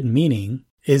interpreted meaning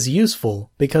is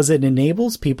useful because it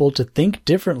enables people to think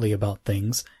differently about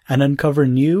things and uncover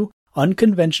new,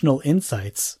 unconventional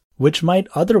insights which might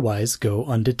otherwise go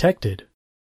undetected.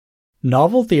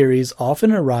 Novel theories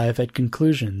often arrive at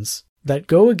conclusions that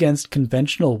go against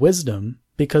conventional wisdom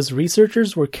because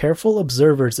researchers were careful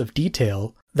observers of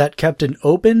detail that kept an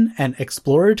open and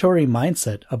exploratory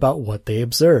mindset about what they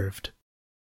observed.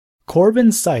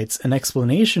 Corbin cites an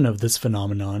explanation of this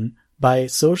phenomenon by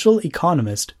social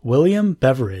economist William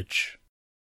Beveridge.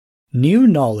 New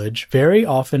knowledge very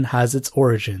often has its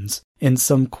origins in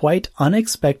some quite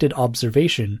unexpected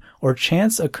observation or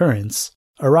chance occurrence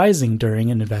arising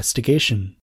during an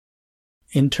investigation.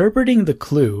 Interpreting the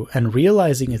clue and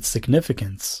realizing its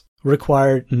significance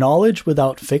required knowledge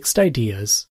without fixed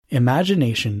ideas,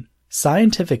 imagination,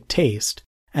 scientific taste,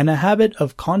 and a habit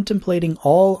of contemplating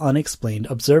all unexplained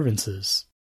observances.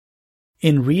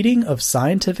 In reading of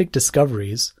scientific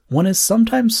discoveries, one is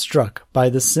sometimes struck by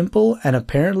the simple and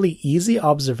apparently easy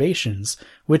observations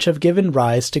which have given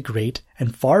rise to great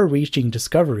and far-reaching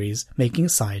discoveries making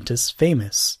scientists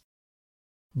famous.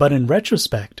 But in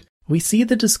retrospect, we see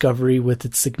the discovery with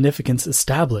its significance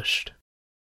established.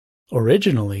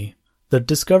 Originally, the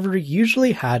discovery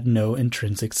usually had no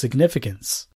intrinsic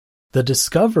significance. The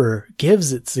discoverer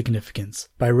gives it significance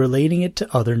by relating it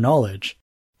to other knowledge,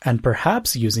 and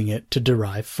perhaps using it to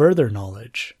derive further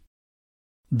knowledge.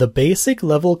 The basic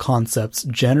level concepts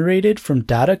generated from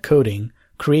data coding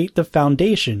create the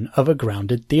foundation of a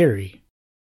grounded theory.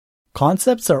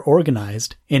 Concepts are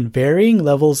organized in varying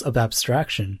levels of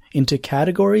abstraction into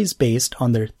categories based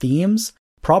on their themes,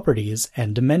 properties,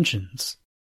 and dimensions.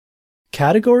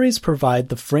 Categories provide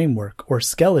the framework or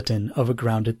skeleton of a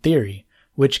grounded theory,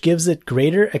 which gives it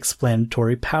greater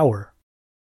explanatory power.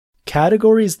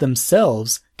 Categories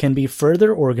themselves can be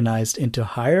further organized into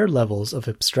higher levels of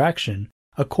abstraction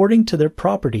according to their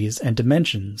properties and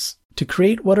dimensions to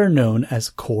create what are known as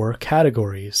core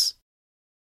categories.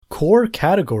 Core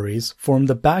categories form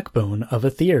the backbone of a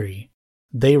theory.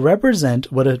 They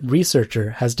represent what a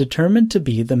researcher has determined to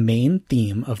be the main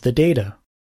theme of the data.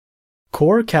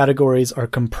 Core categories are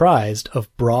comprised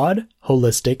of broad,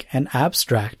 holistic, and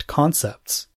abstract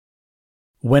concepts.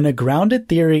 When a grounded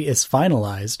theory is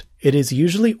finalized, it is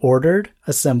usually ordered,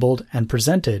 assembled, and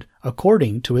presented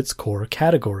according to its core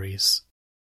categories.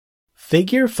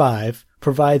 Figure 5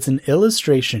 provides an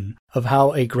illustration of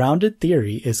how a grounded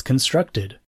theory is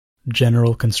constructed.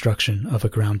 General construction of a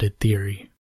grounded theory.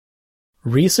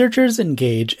 Researchers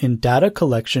engage in data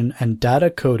collection and data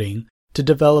coding to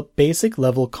develop basic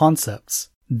level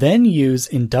concepts, Then use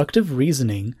inductive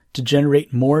reasoning to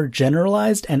generate more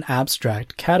generalized and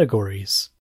abstract categories.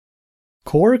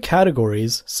 Core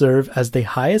categories serve as the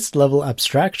highest level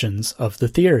abstractions of the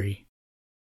theory.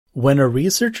 When a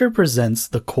researcher presents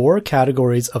the core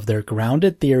categories of their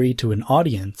grounded theory to an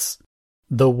audience,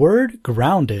 the word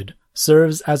grounded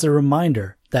serves as a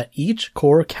reminder that each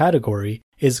core category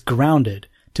is grounded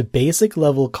to basic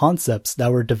level concepts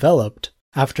that were developed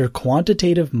after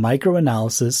quantitative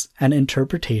microanalysis and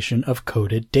interpretation of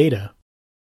coded data.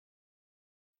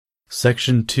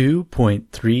 Section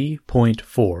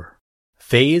 2.3.4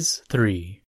 Phase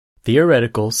 3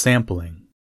 Theoretical Sampling.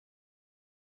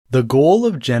 The goal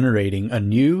of generating a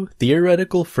new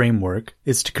theoretical framework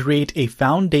is to create a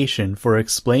foundation for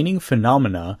explaining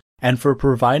phenomena and for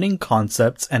providing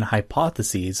concepts and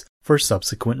hypotheses for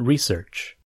subsequent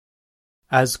research.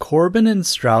 As Corbin and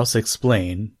Strauss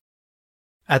explain,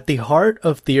 at the heart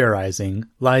of theorizing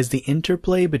lies the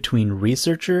interplay between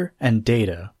researcher and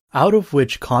data, out of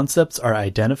which concepts are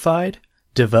identified,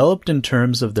 developed in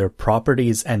terms of their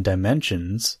properties and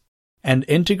dimensions, and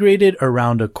integrated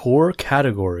around a core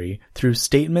category through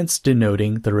statements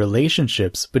denoting the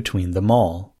relationships between them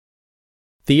all.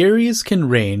 Theories can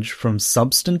range from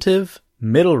substantive,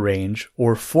 middle range,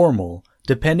 or formal,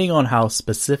 depending on how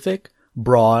specific,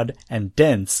 broad, and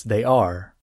dense they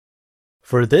are.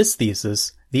 For this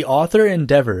thesis, the author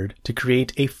endeavored to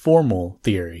create a formal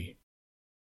theory.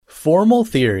 Formal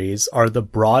theories are the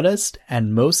broadest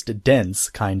and most dense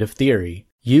kind of theory,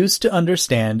 used to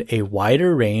understand a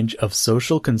wider range of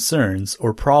social concerns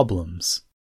or problems.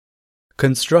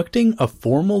 Constructing a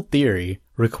formal theory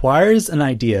requires an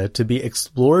idea to be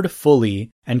explored fully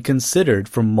and considered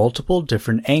from multiple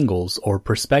different angles or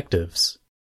perspectives.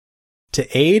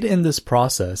 To aid in this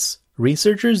process,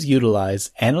 researchers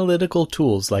utilize analytical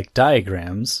tools like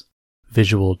diagrams,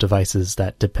 visual devices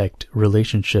that depict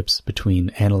relationships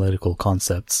between analytical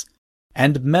concepts,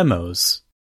 and memos,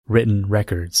 written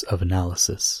records of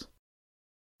analysis.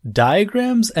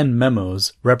 Diagrams and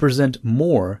memos represent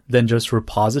more than just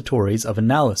repositories of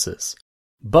analysis,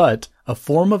 but a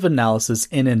form of analysis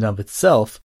in and of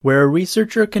itself where a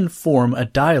researcher can form a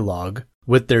dialogue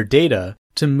with their data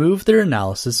to move their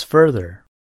analysis further.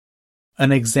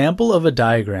 An example of a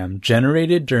diagram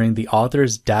generated during the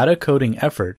author's data coding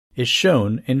effort is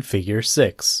shown in Figure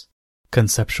 6,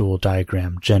 conceptual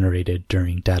diagram generated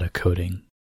during data coding.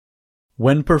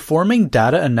 When performing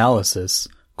data analysis,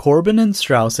 Corbin and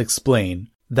Strauss explain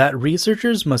that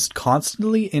researchers must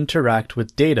constantly interact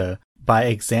with data by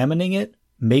examining it,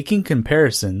 making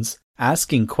comparisons,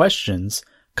 asking questions,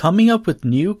 coming up with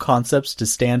new concepts to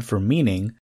stand for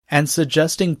meaning, and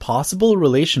suggesting possible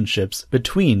relationships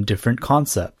between different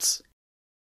concepts.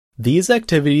 These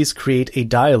activities create a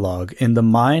dialogue in the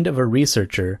mind of a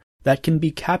researcher that can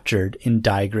be captured in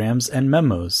diagrams and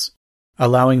memos,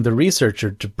 allowing the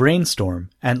researcher to brainstorm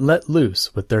and let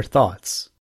loose with their thoughts.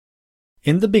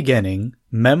 In the beginning,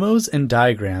 memos and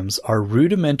diagrams are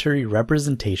rudimentary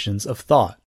representations of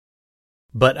thought.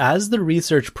 But as the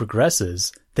research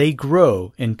progresses, they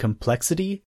grow in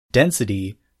complexity,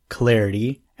 density,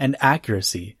 clarity, and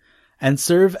accuracy, and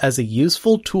serve as a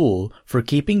useful tool for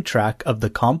keeping track of the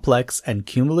complex and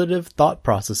cumulative thought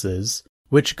processes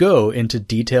which go into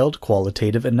detailed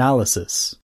qualitative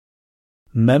analysis.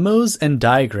 Memos and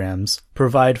diagrams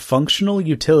provide functional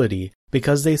utility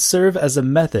because they serve as a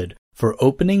method for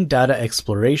opening data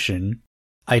exploration,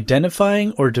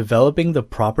 identifying or developing the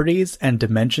properties and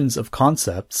dimensions of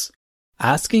concepts,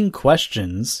 asking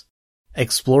questions,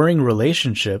 exploring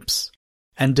relationships,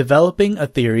 and developing a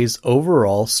theory's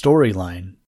overall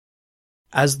storyline.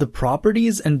 As the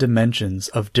properties and dimensions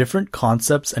of different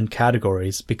concepts and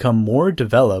categories become more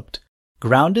developed,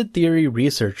 grounded theory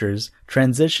researchers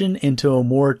transition into a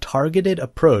more targeted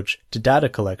approach to data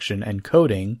collection and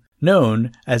coding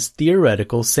known as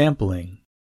theoretical sampling.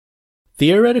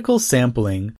 Theoretical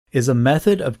sampling is a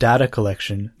method of data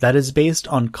collection that is based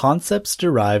on concepts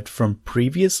derived from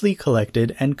previously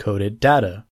collected and coded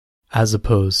data, as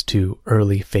opposed to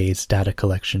early phase data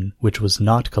collection, which was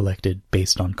not collected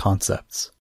based on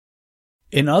concepts.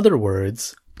 In other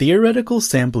words, theoretical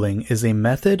sampling is a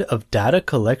method of data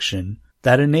collection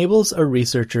that enables a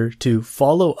researcher to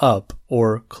follow up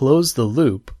or close the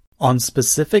loop on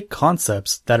specific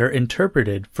concepts that are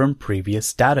interpreted from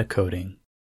previous data coding.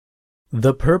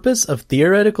 The purpose of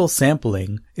theoretical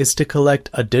sampling is to collect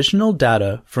additional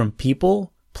data from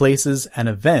people, places, and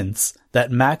events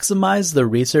that maximize the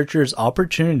researcher's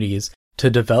opportunities to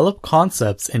develop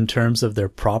concepts in terms of their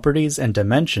properties and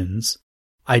dimensions,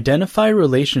 identify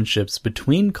relationships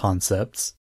between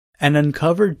concepts, and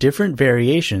uncover different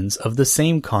variations of the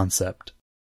same concept.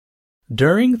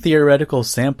 During theoretical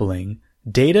sampling,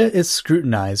 data is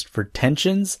scrutinized for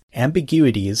tensions,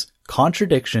 ambiguities,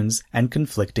 contradictions, and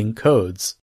conflicting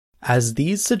codes, as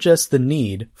these suggest the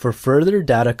need for further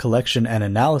data collection and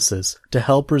analysis to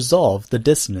help resolve the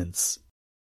dissonance.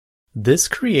 This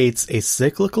creates a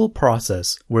cyclical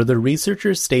process where the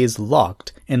researcher stays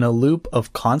locked in a loop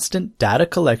of constant data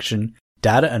collection,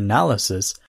 data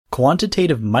analysis,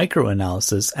 quantitative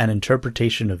microanalysis and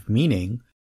interpretation of meaning,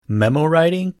 memo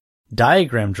writing,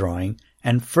 diagram drawing,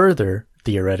 and further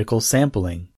theoretical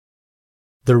sampling.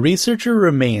 The researcher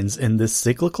remains in this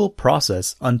cyclical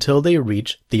process until they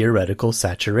reach theoretical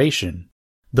saturation,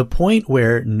 the point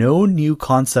where no new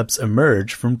concepts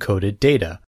emerge from coded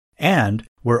data, and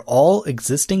where all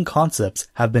existing concepts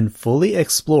have been fully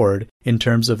explored in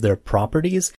terms of their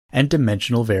properties and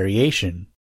dimensional variation.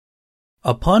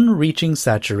 Upon reaching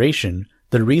saturation,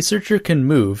 the researcher can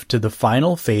move to the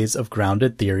final phase of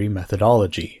grounded theory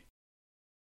methodology.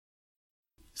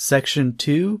 Section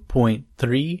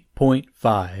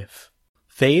 2.3.5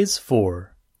 Phase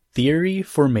 4 Theory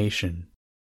Formation.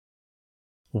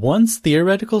 Once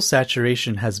theoretical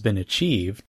saturation has been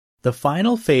achieved, the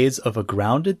final phase of a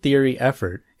grounded theory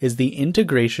effort is the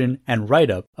integration and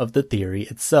write-up of the theory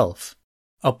itself,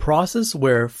 a process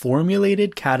where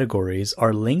formulated categories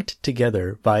are linked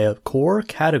together via core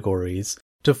categories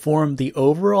to form the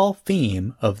overall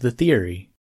theme of the theory.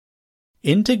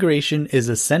 Integration is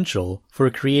essential for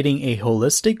creating a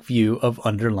holistic view of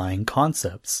underlying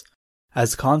concepts,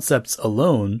 as concepts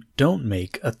alone don't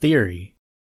make a theory.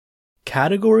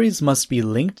 Categories must be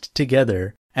linked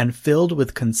together and filled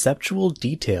with conceptual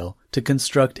detail to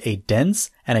construct a dense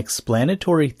and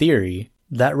explanatory theory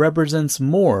that represents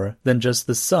more than just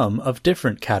the sum of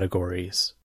different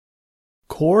categories.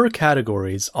 Core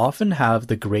categories often have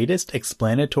the greatest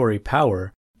explanatory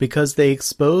power because they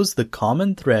expose the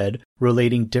common thread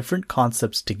relating different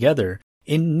concepts together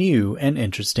in new and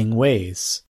interesting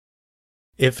ways.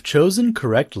 If chosen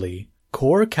correctly,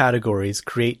 core categories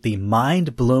create the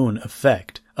mind-blown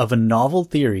effect of a novel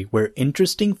theory where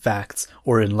interesting facts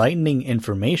or enlightening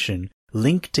information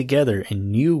link together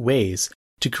in new ways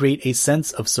to create a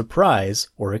sense of surprise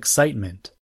or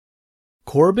excitement.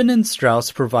 Corbin and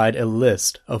Strauss provide a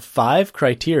list of 5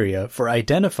 criteria for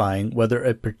identifying whether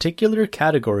a particular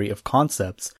category of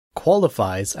concepts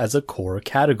qualifies as a core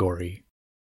category.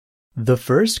 The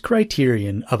first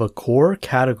criterion of a core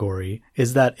category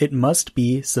is that it must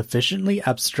be sufficiently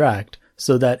abstract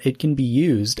so that it can be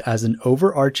used as an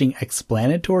overarching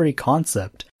explanatory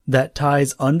concept that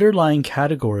ties underlying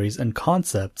categories and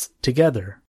concepts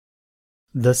together.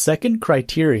 The second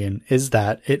criterion is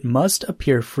that it must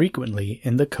appear frequently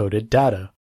in the coded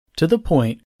data, to the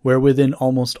point where within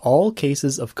almost all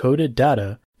cases of coded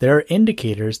data, there are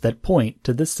indicators that point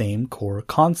to the same core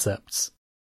concepts.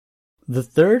 The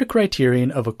third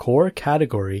criterion of a core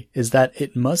category is that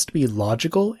it must be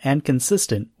logical and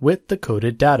consistent with the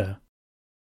coded data.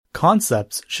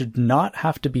 Concepts should not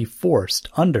have to be forced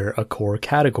under a core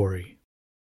category.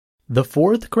 The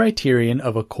fourth criterion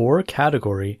of a core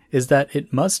category is that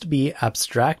it must be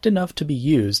abstract enough to be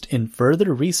used in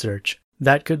further research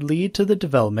that could lead to the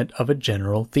development of a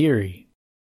general theory.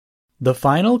 The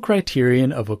final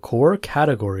criterion of a core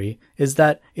category is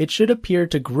that it should appear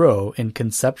to grow in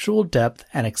conceptual depth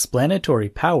and explanatory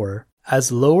power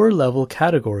as lower-level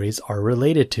categories are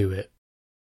related to it.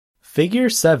 Figure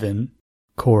 7,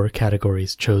 core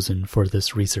categories chosen for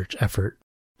this research effort,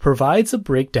 provides a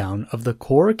breakdown of the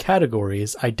core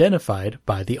categories identified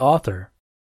by the author.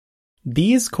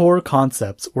 These core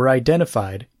concepts were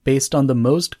identified based on the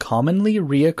most commonly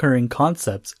reoccurring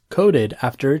concepts coded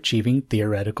after achieving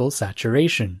theoretical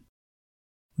saturation.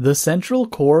 The central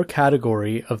core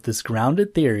category of this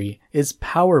grounded theory is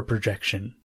power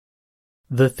projection.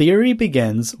 The theory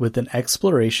begins with an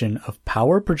exploration of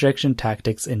power projection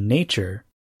tactics in nature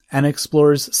and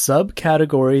explores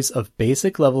subcategories of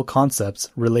basic-level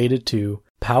concepts related to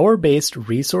power-based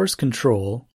resource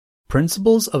control,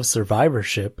 principles of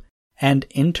survivorship, and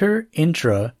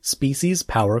intra-species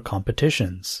power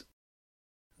competitions.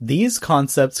 These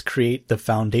concepts create the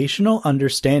foundational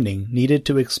understanding needed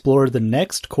to explore the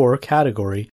next core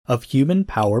category of human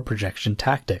power projection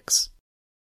tactics.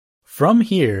 From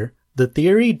here, the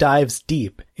theory dives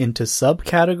deep into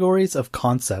subcategories of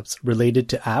concepts related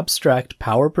to abstract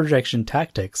power projection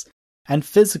tactics and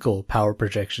physical power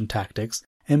projection tactics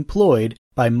employed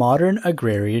by modern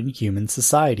agrarian human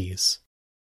societies.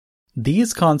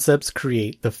 These concepts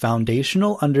create the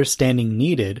foundational understanding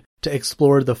needed to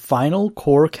explore the final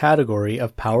core category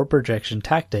of power projection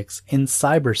tactics in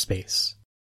cyberspace.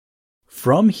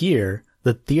 From here,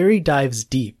 the theory dives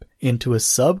deep into a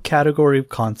subcategory of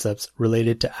concepts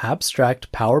related to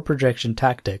abstract power projection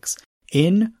tactics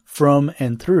in, from,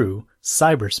 and through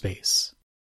cyberspace.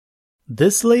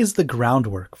 This lays the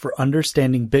groundwork for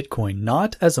understanding Bitcoin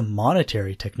not as a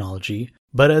monetary technology,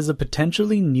 but as a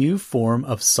potentially new form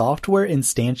of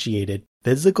software-instantiated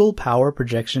physical power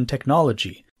projection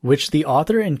technology, which the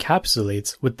author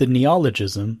encapsulates with the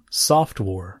neologism soft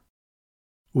war.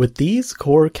 With these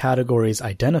core categories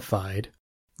identified,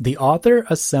 the author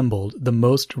assembled the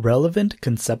most relevant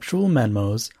conceptual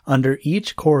memos under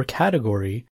each core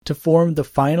category to form the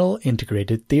final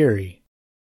integrated theory.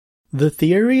 The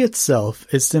theory itself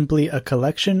is simply a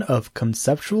collection of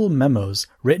conceptual memos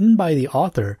written by the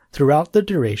author throughout the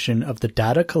duration of the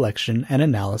data collection and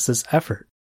analysis effort,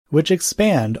 which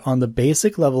expand on the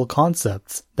basic level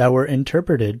concepts that were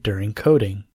interpreted during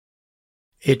coding.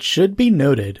 It should be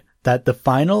noted that the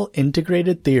final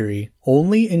integrated theory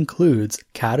only includes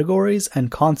categories and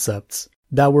concepts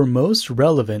that were most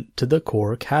relevant to the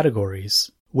core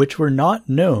categories, which were not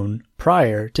known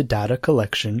prior to data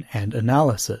collection and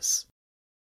analysis.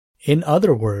 In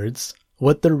other words,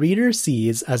 what the reader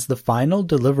sees as the final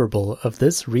deliverable of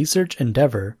this research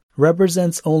endeavor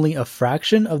represents only a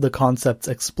fraction of the concepts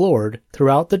explored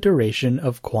throughout the duration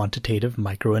of quantitative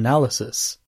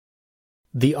microanalysis.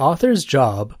 The author's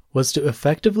job was to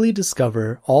effectively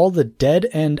discover all the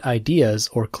dead-end ideas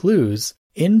or clues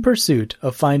in pursuit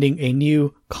of finding a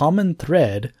new common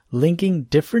thread linking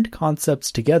different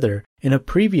concepts together in a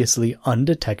previously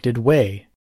undetected way.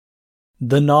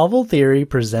 The novel theory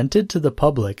presented to the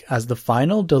public as the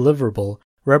final deliverable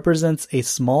represents a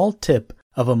small tip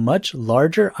of a much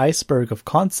larger iceberg of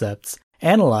concepts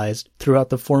analyzed throughout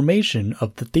the formation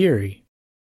of the theory.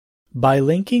 By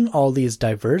linking all these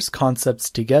diverse concepts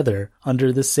together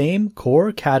under the same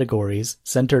core categories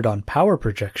centered on power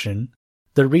projection,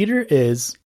 the reader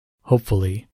is,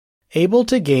 hopefully, able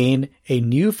to gain a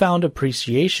newfound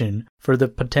appreciation for the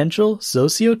potential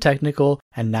socio-technical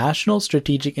and national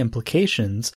strategic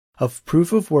implications of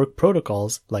proof-of-work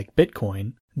protocols like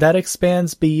Bitcoin that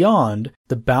expands beyond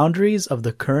the boundaries of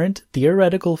the current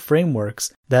theoretical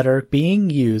frameworks that are being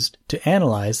used to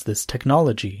analyze this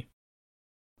technology.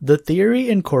 The theory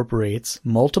incorporates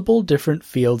multiple different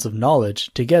fields of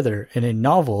knowledge together in a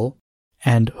novel,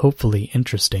 and hopefully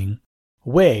interesting,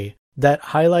 way that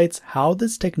highlights how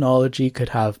this technology could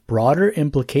have broader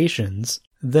implications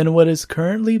than what is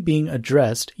currently being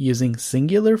addressed using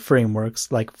singular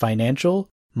frameworks like financial,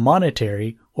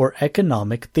 monetary, or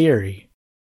economic theory.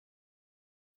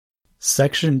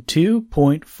 Section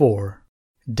 2.4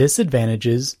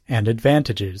 Disadvantages and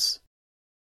Advantages.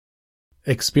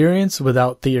 Experience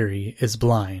without theory is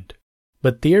blind,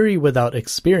 but theory without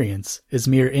experience is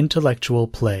mere intellectual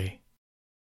play.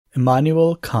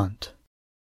 Immanuel Kant.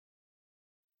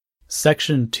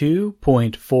 Section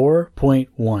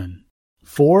 2.4.1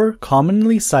 4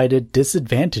 commonly cited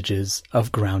disadvantages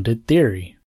of grounded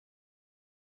theory.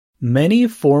 Many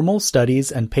formal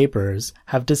studies and papers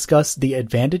have discussed the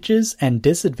advantages and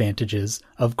disadvantages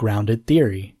of grounded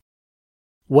theory.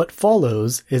 What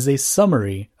follows is a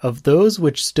summary of those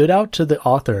which stood out to the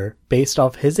author based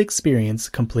off his experience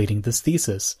completing this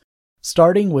thesis,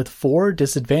 starting with 4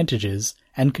 disadvantages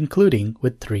and concluding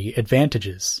with 3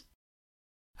 advantages.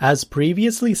 As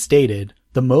previously stated,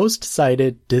 the most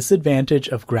cited disadvantage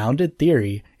of grounded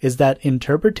theory is that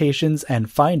interpretations and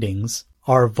findings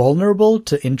are vulnerable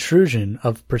to intrusion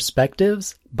of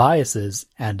perspectives, biases,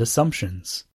 and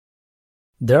assumptions.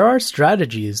 There are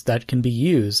strategies that can be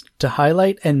used to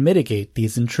highlight and mitigate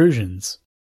these intrusions,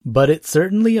 but it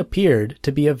certainly appeared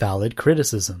to be a valid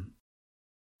criticism.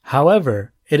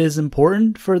 However, it is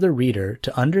important for the reader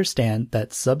to understand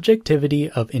that subjectivity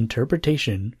of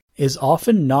interpretation is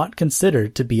often not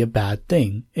considered to be a bad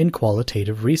thing in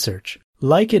qualitative research,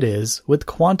 like it is with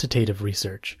quantitative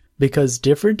research, because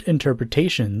different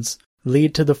interpretations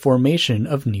lead to the formation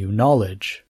of new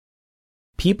knowledge.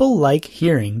 People like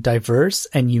hearing diverse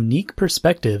and unique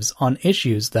perspectives on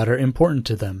issues that are important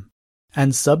to them,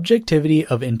 and subjectivity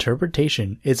of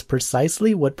interpretation is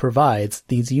precisely what provides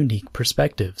these unique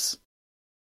perspectives.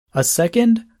 A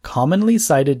second, commonly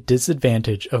cited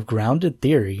disadvantage of grounded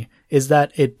theory is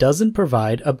that it doesn't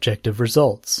provide objective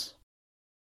results.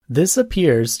 This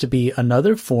appears to be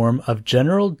another form of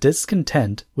general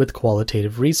discontent with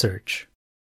qualitative research.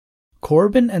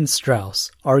 Corbin and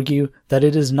Strauss argue that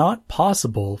it is not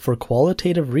possible for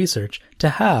qualitative research to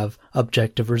have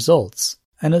objective results,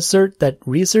 and assert that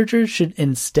researchers should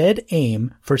instead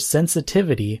aim for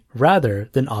sensitivity rather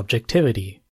than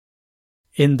objectivity.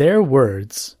 In their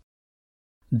words,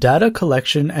 data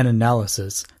collection and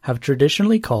analysis have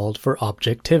traditionally called for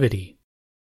objectivity.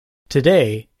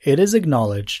 Today, it is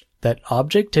acknowledged that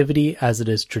objectivity as it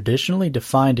is traditionally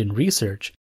defined in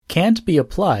research can't be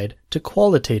applied to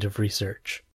qualitative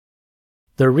research.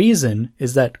 The reason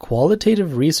is that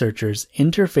qualitative researchers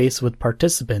interface with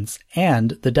participants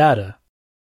and the data.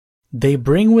 They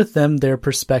bring with them their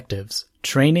perspectives,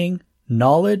 training,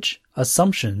 knowledge,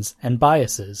 assumptions, and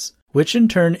biases, which in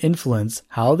turn influence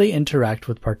how they interact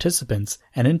with participants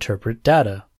and interpret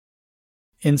data.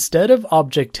 Instead of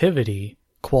objectivity,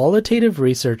 qualitative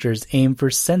researchers aim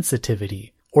for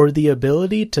sensitivity, or the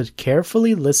ability to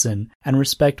carefully listen and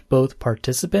respect both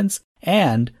participants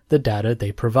and the data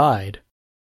they provide.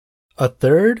 A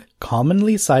third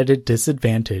commonly cited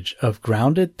disadvantage of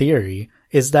grounded theory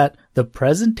is that the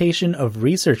presentation of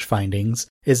research findings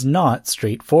is not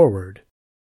straightforward.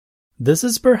 This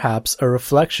is perhaps a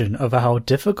reflection of how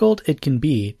difficult it can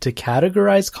be to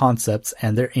categorize concepts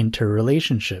and their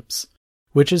interrelationships,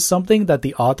 which is something that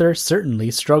the author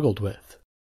certainly struggled with.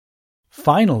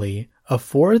 Finally, a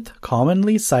fourth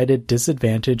commonly cited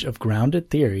disadvantage of grounded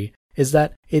theory is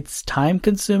that it's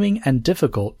time-consuming and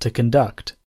difficult to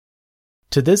conduct.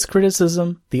 To this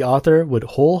criticism, the author would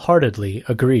wholeheartedly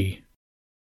agree.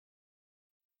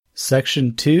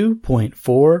 Section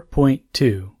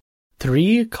 2.4.2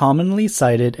 3 commonly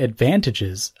cited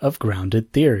advantages of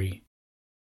grounded theory.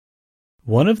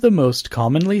 One of the most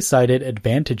commonly cited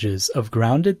advantages of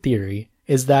grounded theory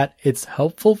is that it's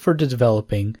helpful for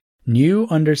developing new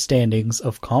understandings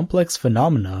of complex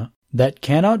phenomena that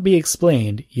cannot be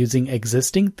explained using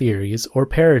existing theories or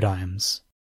paradigms.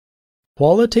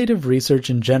 Qualitative research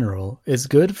in general is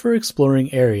good for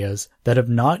exploring areas that have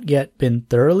not yet been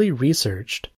thoroughly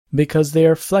researched because they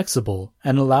are flexible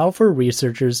and allow for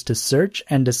researchers to search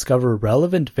and discover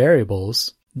relevant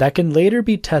variables that can later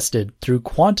be tested through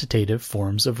quantitative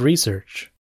forms of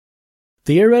research.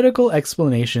 Theoretical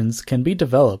explanations can be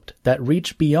developed that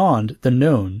reach beyond the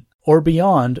known or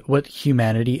beyond what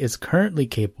humanity is currently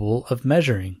capable of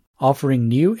measuring, offering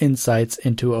new insights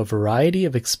into a variety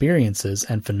of experiences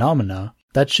and phenomena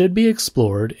that should be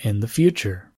explored in the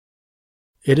future.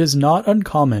 It is not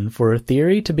uncommon for a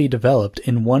theory to be developed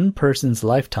in one person's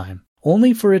lifetime,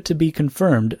 only for it to be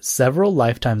confirmed several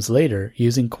lifetimes later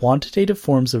using quantitative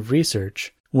forms of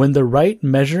research when the right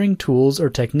measuring tools or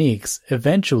techniques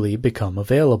eventually become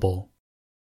available.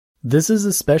 This is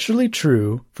especially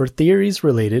true for theories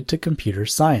related to computer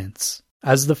science,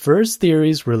 as the first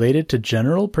theories related to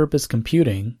general-purpose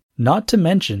computing, not to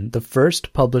mention the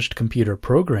first published computer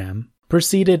program,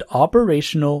 preceded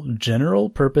operational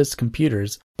general-purpose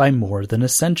computers by more than a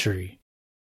century.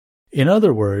 In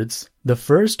other words, the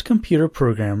first computer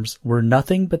programs were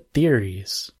nothing but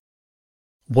theories.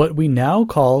 What we now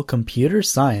call computer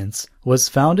science was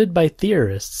founded by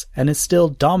theorists and is still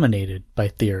dominated by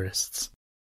theorists.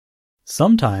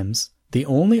 Sometimes, the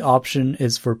only option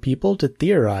is for people to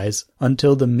theorize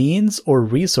until the means or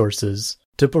resources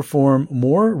to perform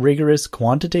more rigorous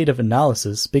quantitative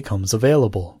analysis becomes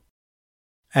available.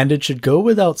 And it should go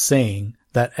without saying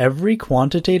that every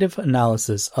quantitative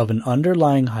analysis of an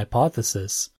underlying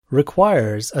hypothesis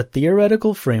requires a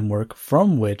theoretical framework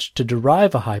from which to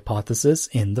derive a hypothesis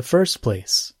in the first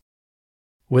place.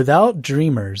 Without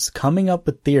dreamers coming up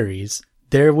with theories,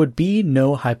 there would be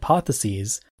no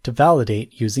hypotheses to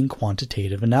validate using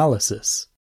quantitative analysis.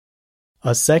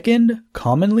 A second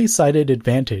commonly cited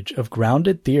advantage of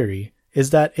grounded theory is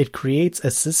that it creates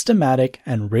a systematic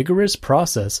and rigorous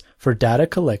process for data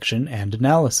collection and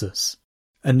analysis,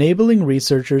 enabling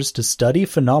researchers to study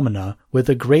phenomena with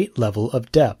a great level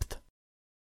of depth.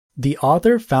 The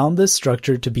author found this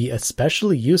structure to be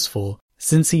especially useful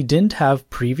since he didn't have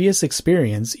previous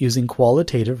experience using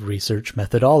qualitative research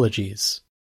methodologies.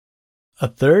 A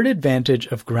third advantage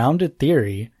of grounded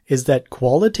theory is that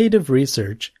qualitative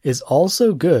research is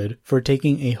also good for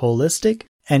taking a holistic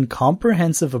and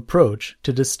comprehensive approach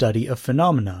to the study of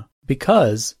phenomena,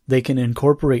 because they can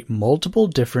incorporate multiple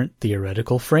different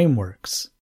theoretical frameworks.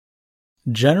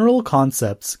 General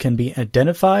concepts can be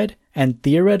identified and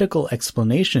theoretical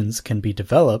explanations can be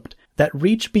developed that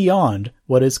reach beyond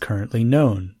what is currently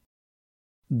known.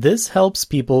 This helps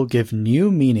people give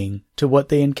new meaning to what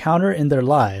they encounter in their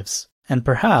lives and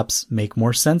perhaps make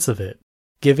more sense of it,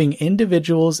 giving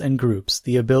individuals and groups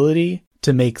the ability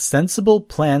to make sensible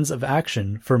plans of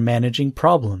action for managing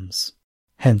problems,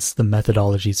 hence the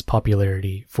methodology's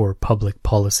popularity for public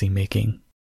policy making.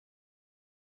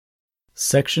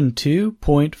 Section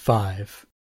 2.5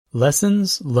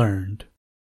 Lessons Learned.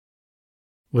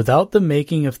 Without the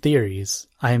making of theories,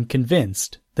 I am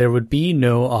convinced there would be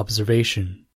no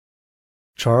observation.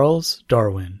 Charles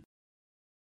Darwin.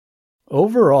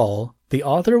 Overall, the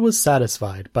author was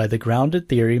satisfied by the grounded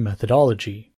theory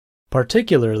methodology,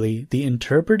 particularly the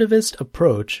interpretivist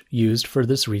approach used for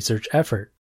this research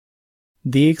effort.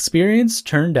 The experience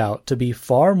turned out to be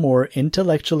far more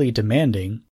intellectually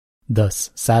demanding,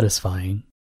 thus satisfying,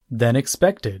 than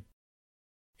expected.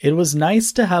 It was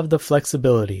nice to have the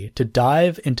flexibility to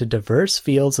dive into diverse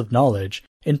fields of knowledge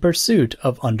in pursuit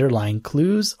of underlying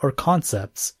clues or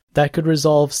concepts that could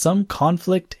resolve some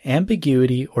conflict,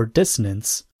 ambiguity, or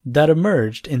dissonance that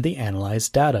emerged in the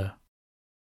analyzed data.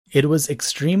 It was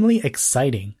extremely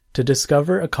exciting to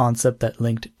discover a concept that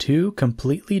linked two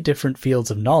completely different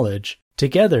fields of knowledge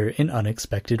together in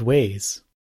unexpected ways.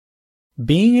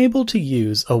 Being able to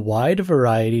use a wide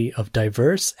variety of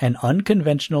diverse and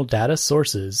unconventional data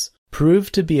sources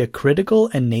proved to be a critical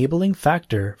enabling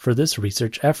factor for this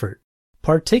research effort,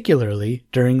 particularly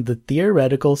during the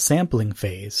theoretical sampling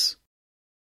phase.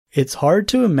 It's hard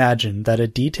to imagine that a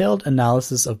detailed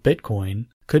analysis of Bitcoin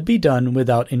could be done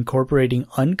without incorporating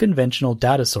unconventional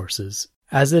data sources,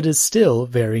 as it is still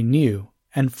very new,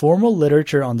 and formal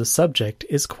literature on the subject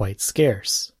is quite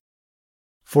scarce.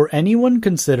 For anyone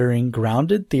considering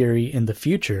grounded theory in the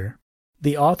future,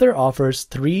 the author offers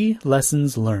 3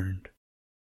 lessons learned.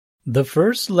 The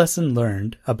first lesson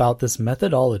learned about this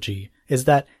methodology is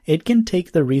that it can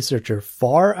take the researcher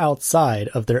far outside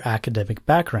of their academic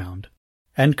background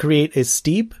and create a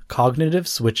steep cognitive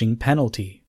switching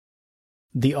penalty.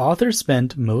 The author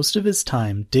spent most of his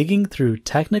time digging through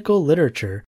technical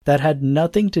literature that had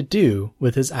nothing to do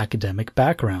with his academic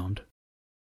background.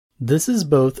 This is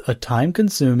both a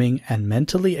time-consuming and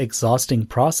mentally exhausting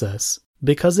process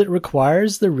because it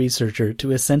requires the researcher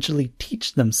to essentially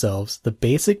teach themselves the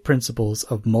basic principles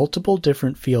of multiple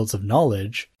different fields of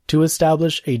knowledge to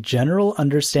establish a general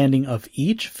understanding of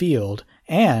each field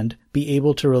and be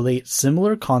able to relate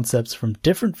similar concepts from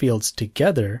different fields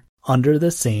together under the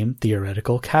same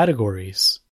theoretical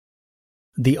categories.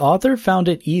 The author found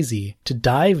it easy to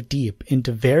dive deep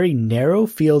into very narrow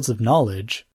fields of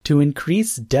knowledge to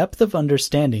increase depth of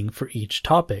understanding for each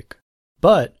topic,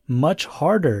 but much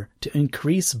harder to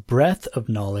increase breadth of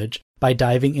knowledge by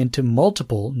diving into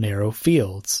multiple narrow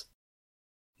fields.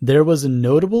 There was a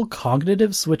notable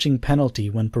cognitive switching penalty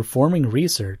when performing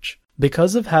research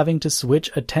because of having to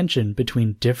switch attention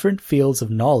between different fields of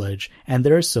knowledge and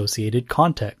their associated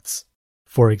contexts.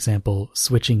 For example,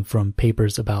 switching from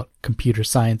papers about computer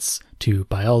science to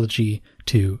biology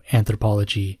to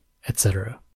anthropology,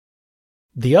 etc.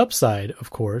 The upside, of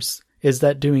course, is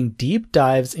that doing deep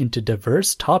dives into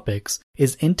diverse topics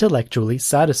is intellectually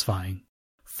satisfying,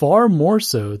 far more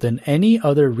so than any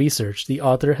other research the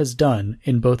author has done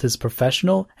in both his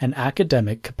professional and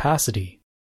academic capacity.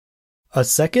 A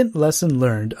second lesson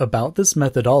learned about this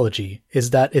methodology is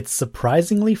that it's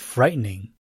surprisingly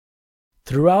frightening.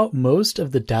 Throughout most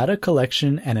of the data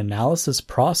collection and analysis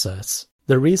process,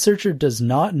 the researcher does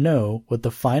not know what the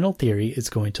final theory is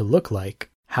going to look like,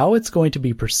 how it's going to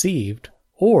be perceived,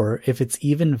 or if it's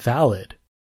even valid.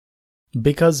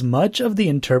 Because much of the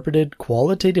interpreted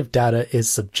qualitative data is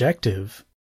subjective,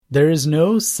 there is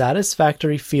no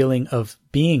satisfactory feeling of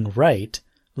being right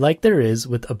like there is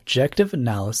with objective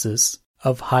analysis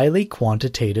of highly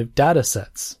quantitative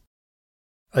datasets.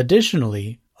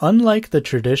 Additionally, unlike the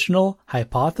traditional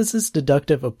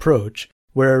hypothesis-deductive approach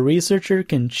where a researcher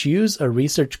can choose a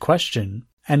research question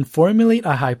and formulate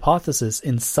a hypothesis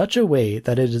in such a way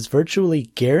that it is virtually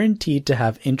guaranteed to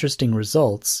have interesting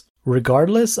results,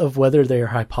 regardless of whether their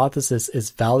hypothesis is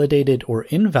validated or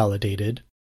invalidated,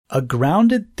 a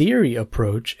grounded theory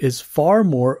approach is far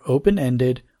more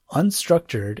open-ended,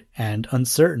 unstructured, and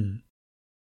uncertain.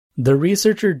 The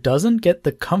researcher doesn't get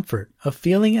the comfort of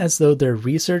feeling as though their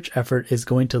research effort is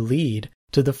going to lead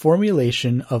to the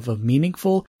formulation of a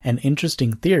meaningful and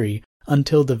interesting theory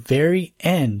until the very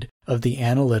end of the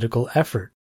analytical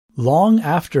effort, long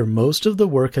after most of the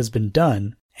work has been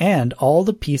done and all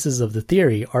the pieces of the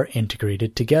theory are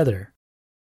integrated together.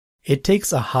 It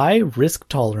takes a high risk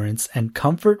tolerance and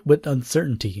comfort with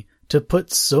uncertainty to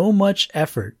put so much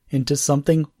effort into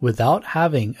something without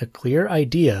having a clear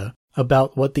idea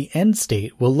about what the end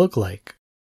state will look like.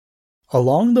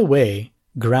 Along the way,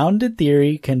 grounded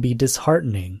theory can be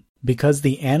disheartening because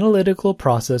the analytical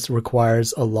process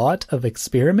requires a lot of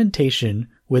experimentation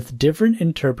with different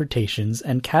interpretations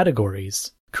and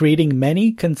categories, creating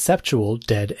many conceptual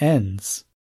dead ends.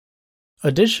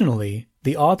 Additionally,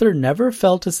 the author never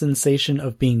felt a sensation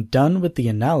of being done with the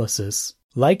analysis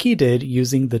like he did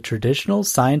using the traditional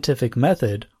scientific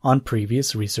method on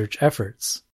previous research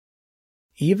efforts.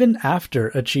 Even after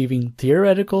achieving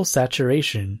theoretical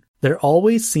saturation, there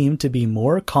always seemed to be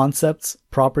more concepts,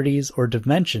 properties, or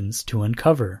dimensions to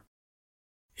uncover.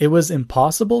 It was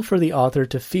impossible for the author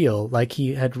to feel like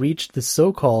he had reached the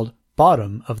so-called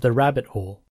bottom of the rabbit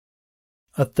hole.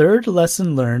 A third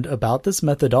lesson learned about this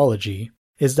methodology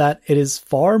is that it is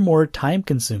far more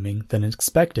time-consuming than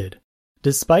expected,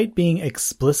 despite being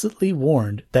explicitly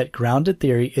warned that grounded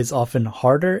theory is often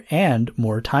harder and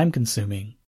more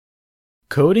time-consuming.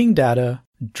 Coding data,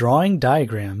 drawing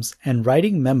diagrams, and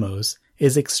writing memos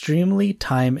is extremely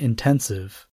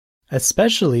time-intensive,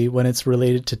 especially when it's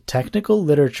related to technical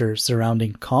literature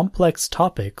surrounding complex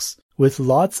topics with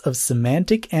lots of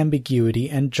semantic ambiguity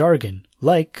and jargon,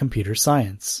 like computer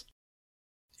science.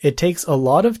 It takes a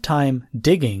lot of time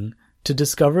digging to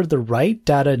discover the right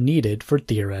data needed for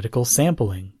theoretical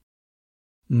sampling.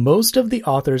 Most of the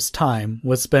author's time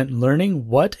was spent learning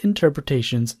what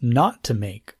interpretations not to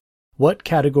make, what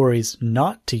categories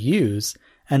not to use,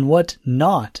 and what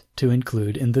not to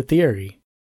include in the theory.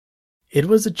 It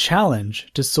was a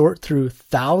challenge to sort through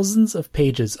thousands of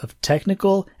pages of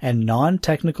technical and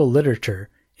non-technical literature,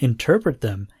 interpret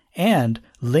them, and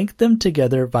link them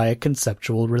together via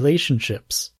conceptual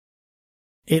relationships.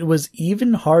 It was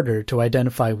even harder to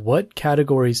identify what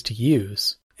categories to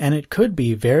use, and it could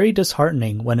be very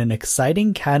disheartening when an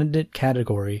exciting candidate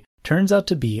category turns out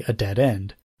to be a dead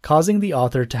end, causing the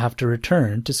author to have to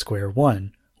return to square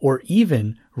one, or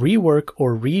even rework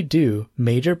or redo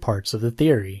major parts of the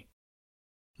theory.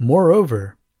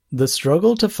 Moreover, the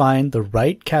struggle to find the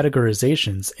right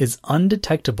categorizations is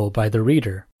undetectable by the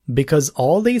reader, because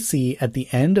all they see at the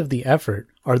end of the effort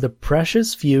are the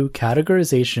precious few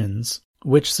categorizations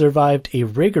which survived a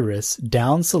rigorous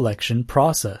down-selection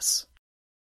process.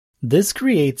 This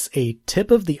creates a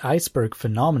tip-of-the-iceberg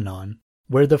phenomenon,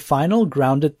 where the final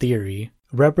grounded theory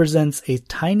represents a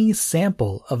tiny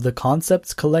sample of the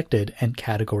concepts collected and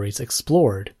categories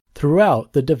explored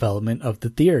throughout the development of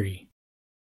the theory.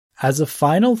 As a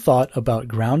final thought about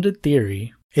grounded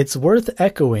theory, it's worth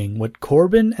echoing what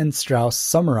Corbin and Strauss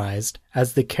summarized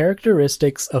as the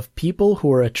characteristics of people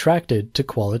who are attracted to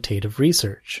qualitative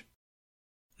research.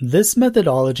 This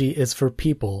methodology is for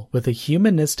people with a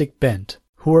humanistic bent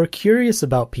who are curious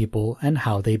about people and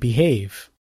how they behave.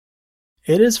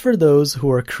 It is for those who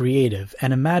are creative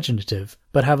and imaginative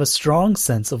but have a strong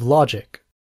sense of logic.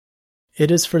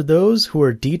 It is for those who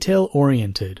are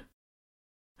detail-oriented,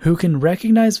 who can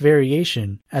recognize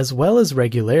variation as well as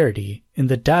regularity in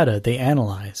the data they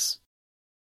analyze.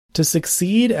 To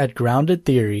succeed at grounded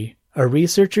theory, a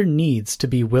researcher needs to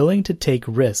be willing to take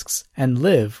risks and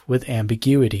live with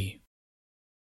ambiguity.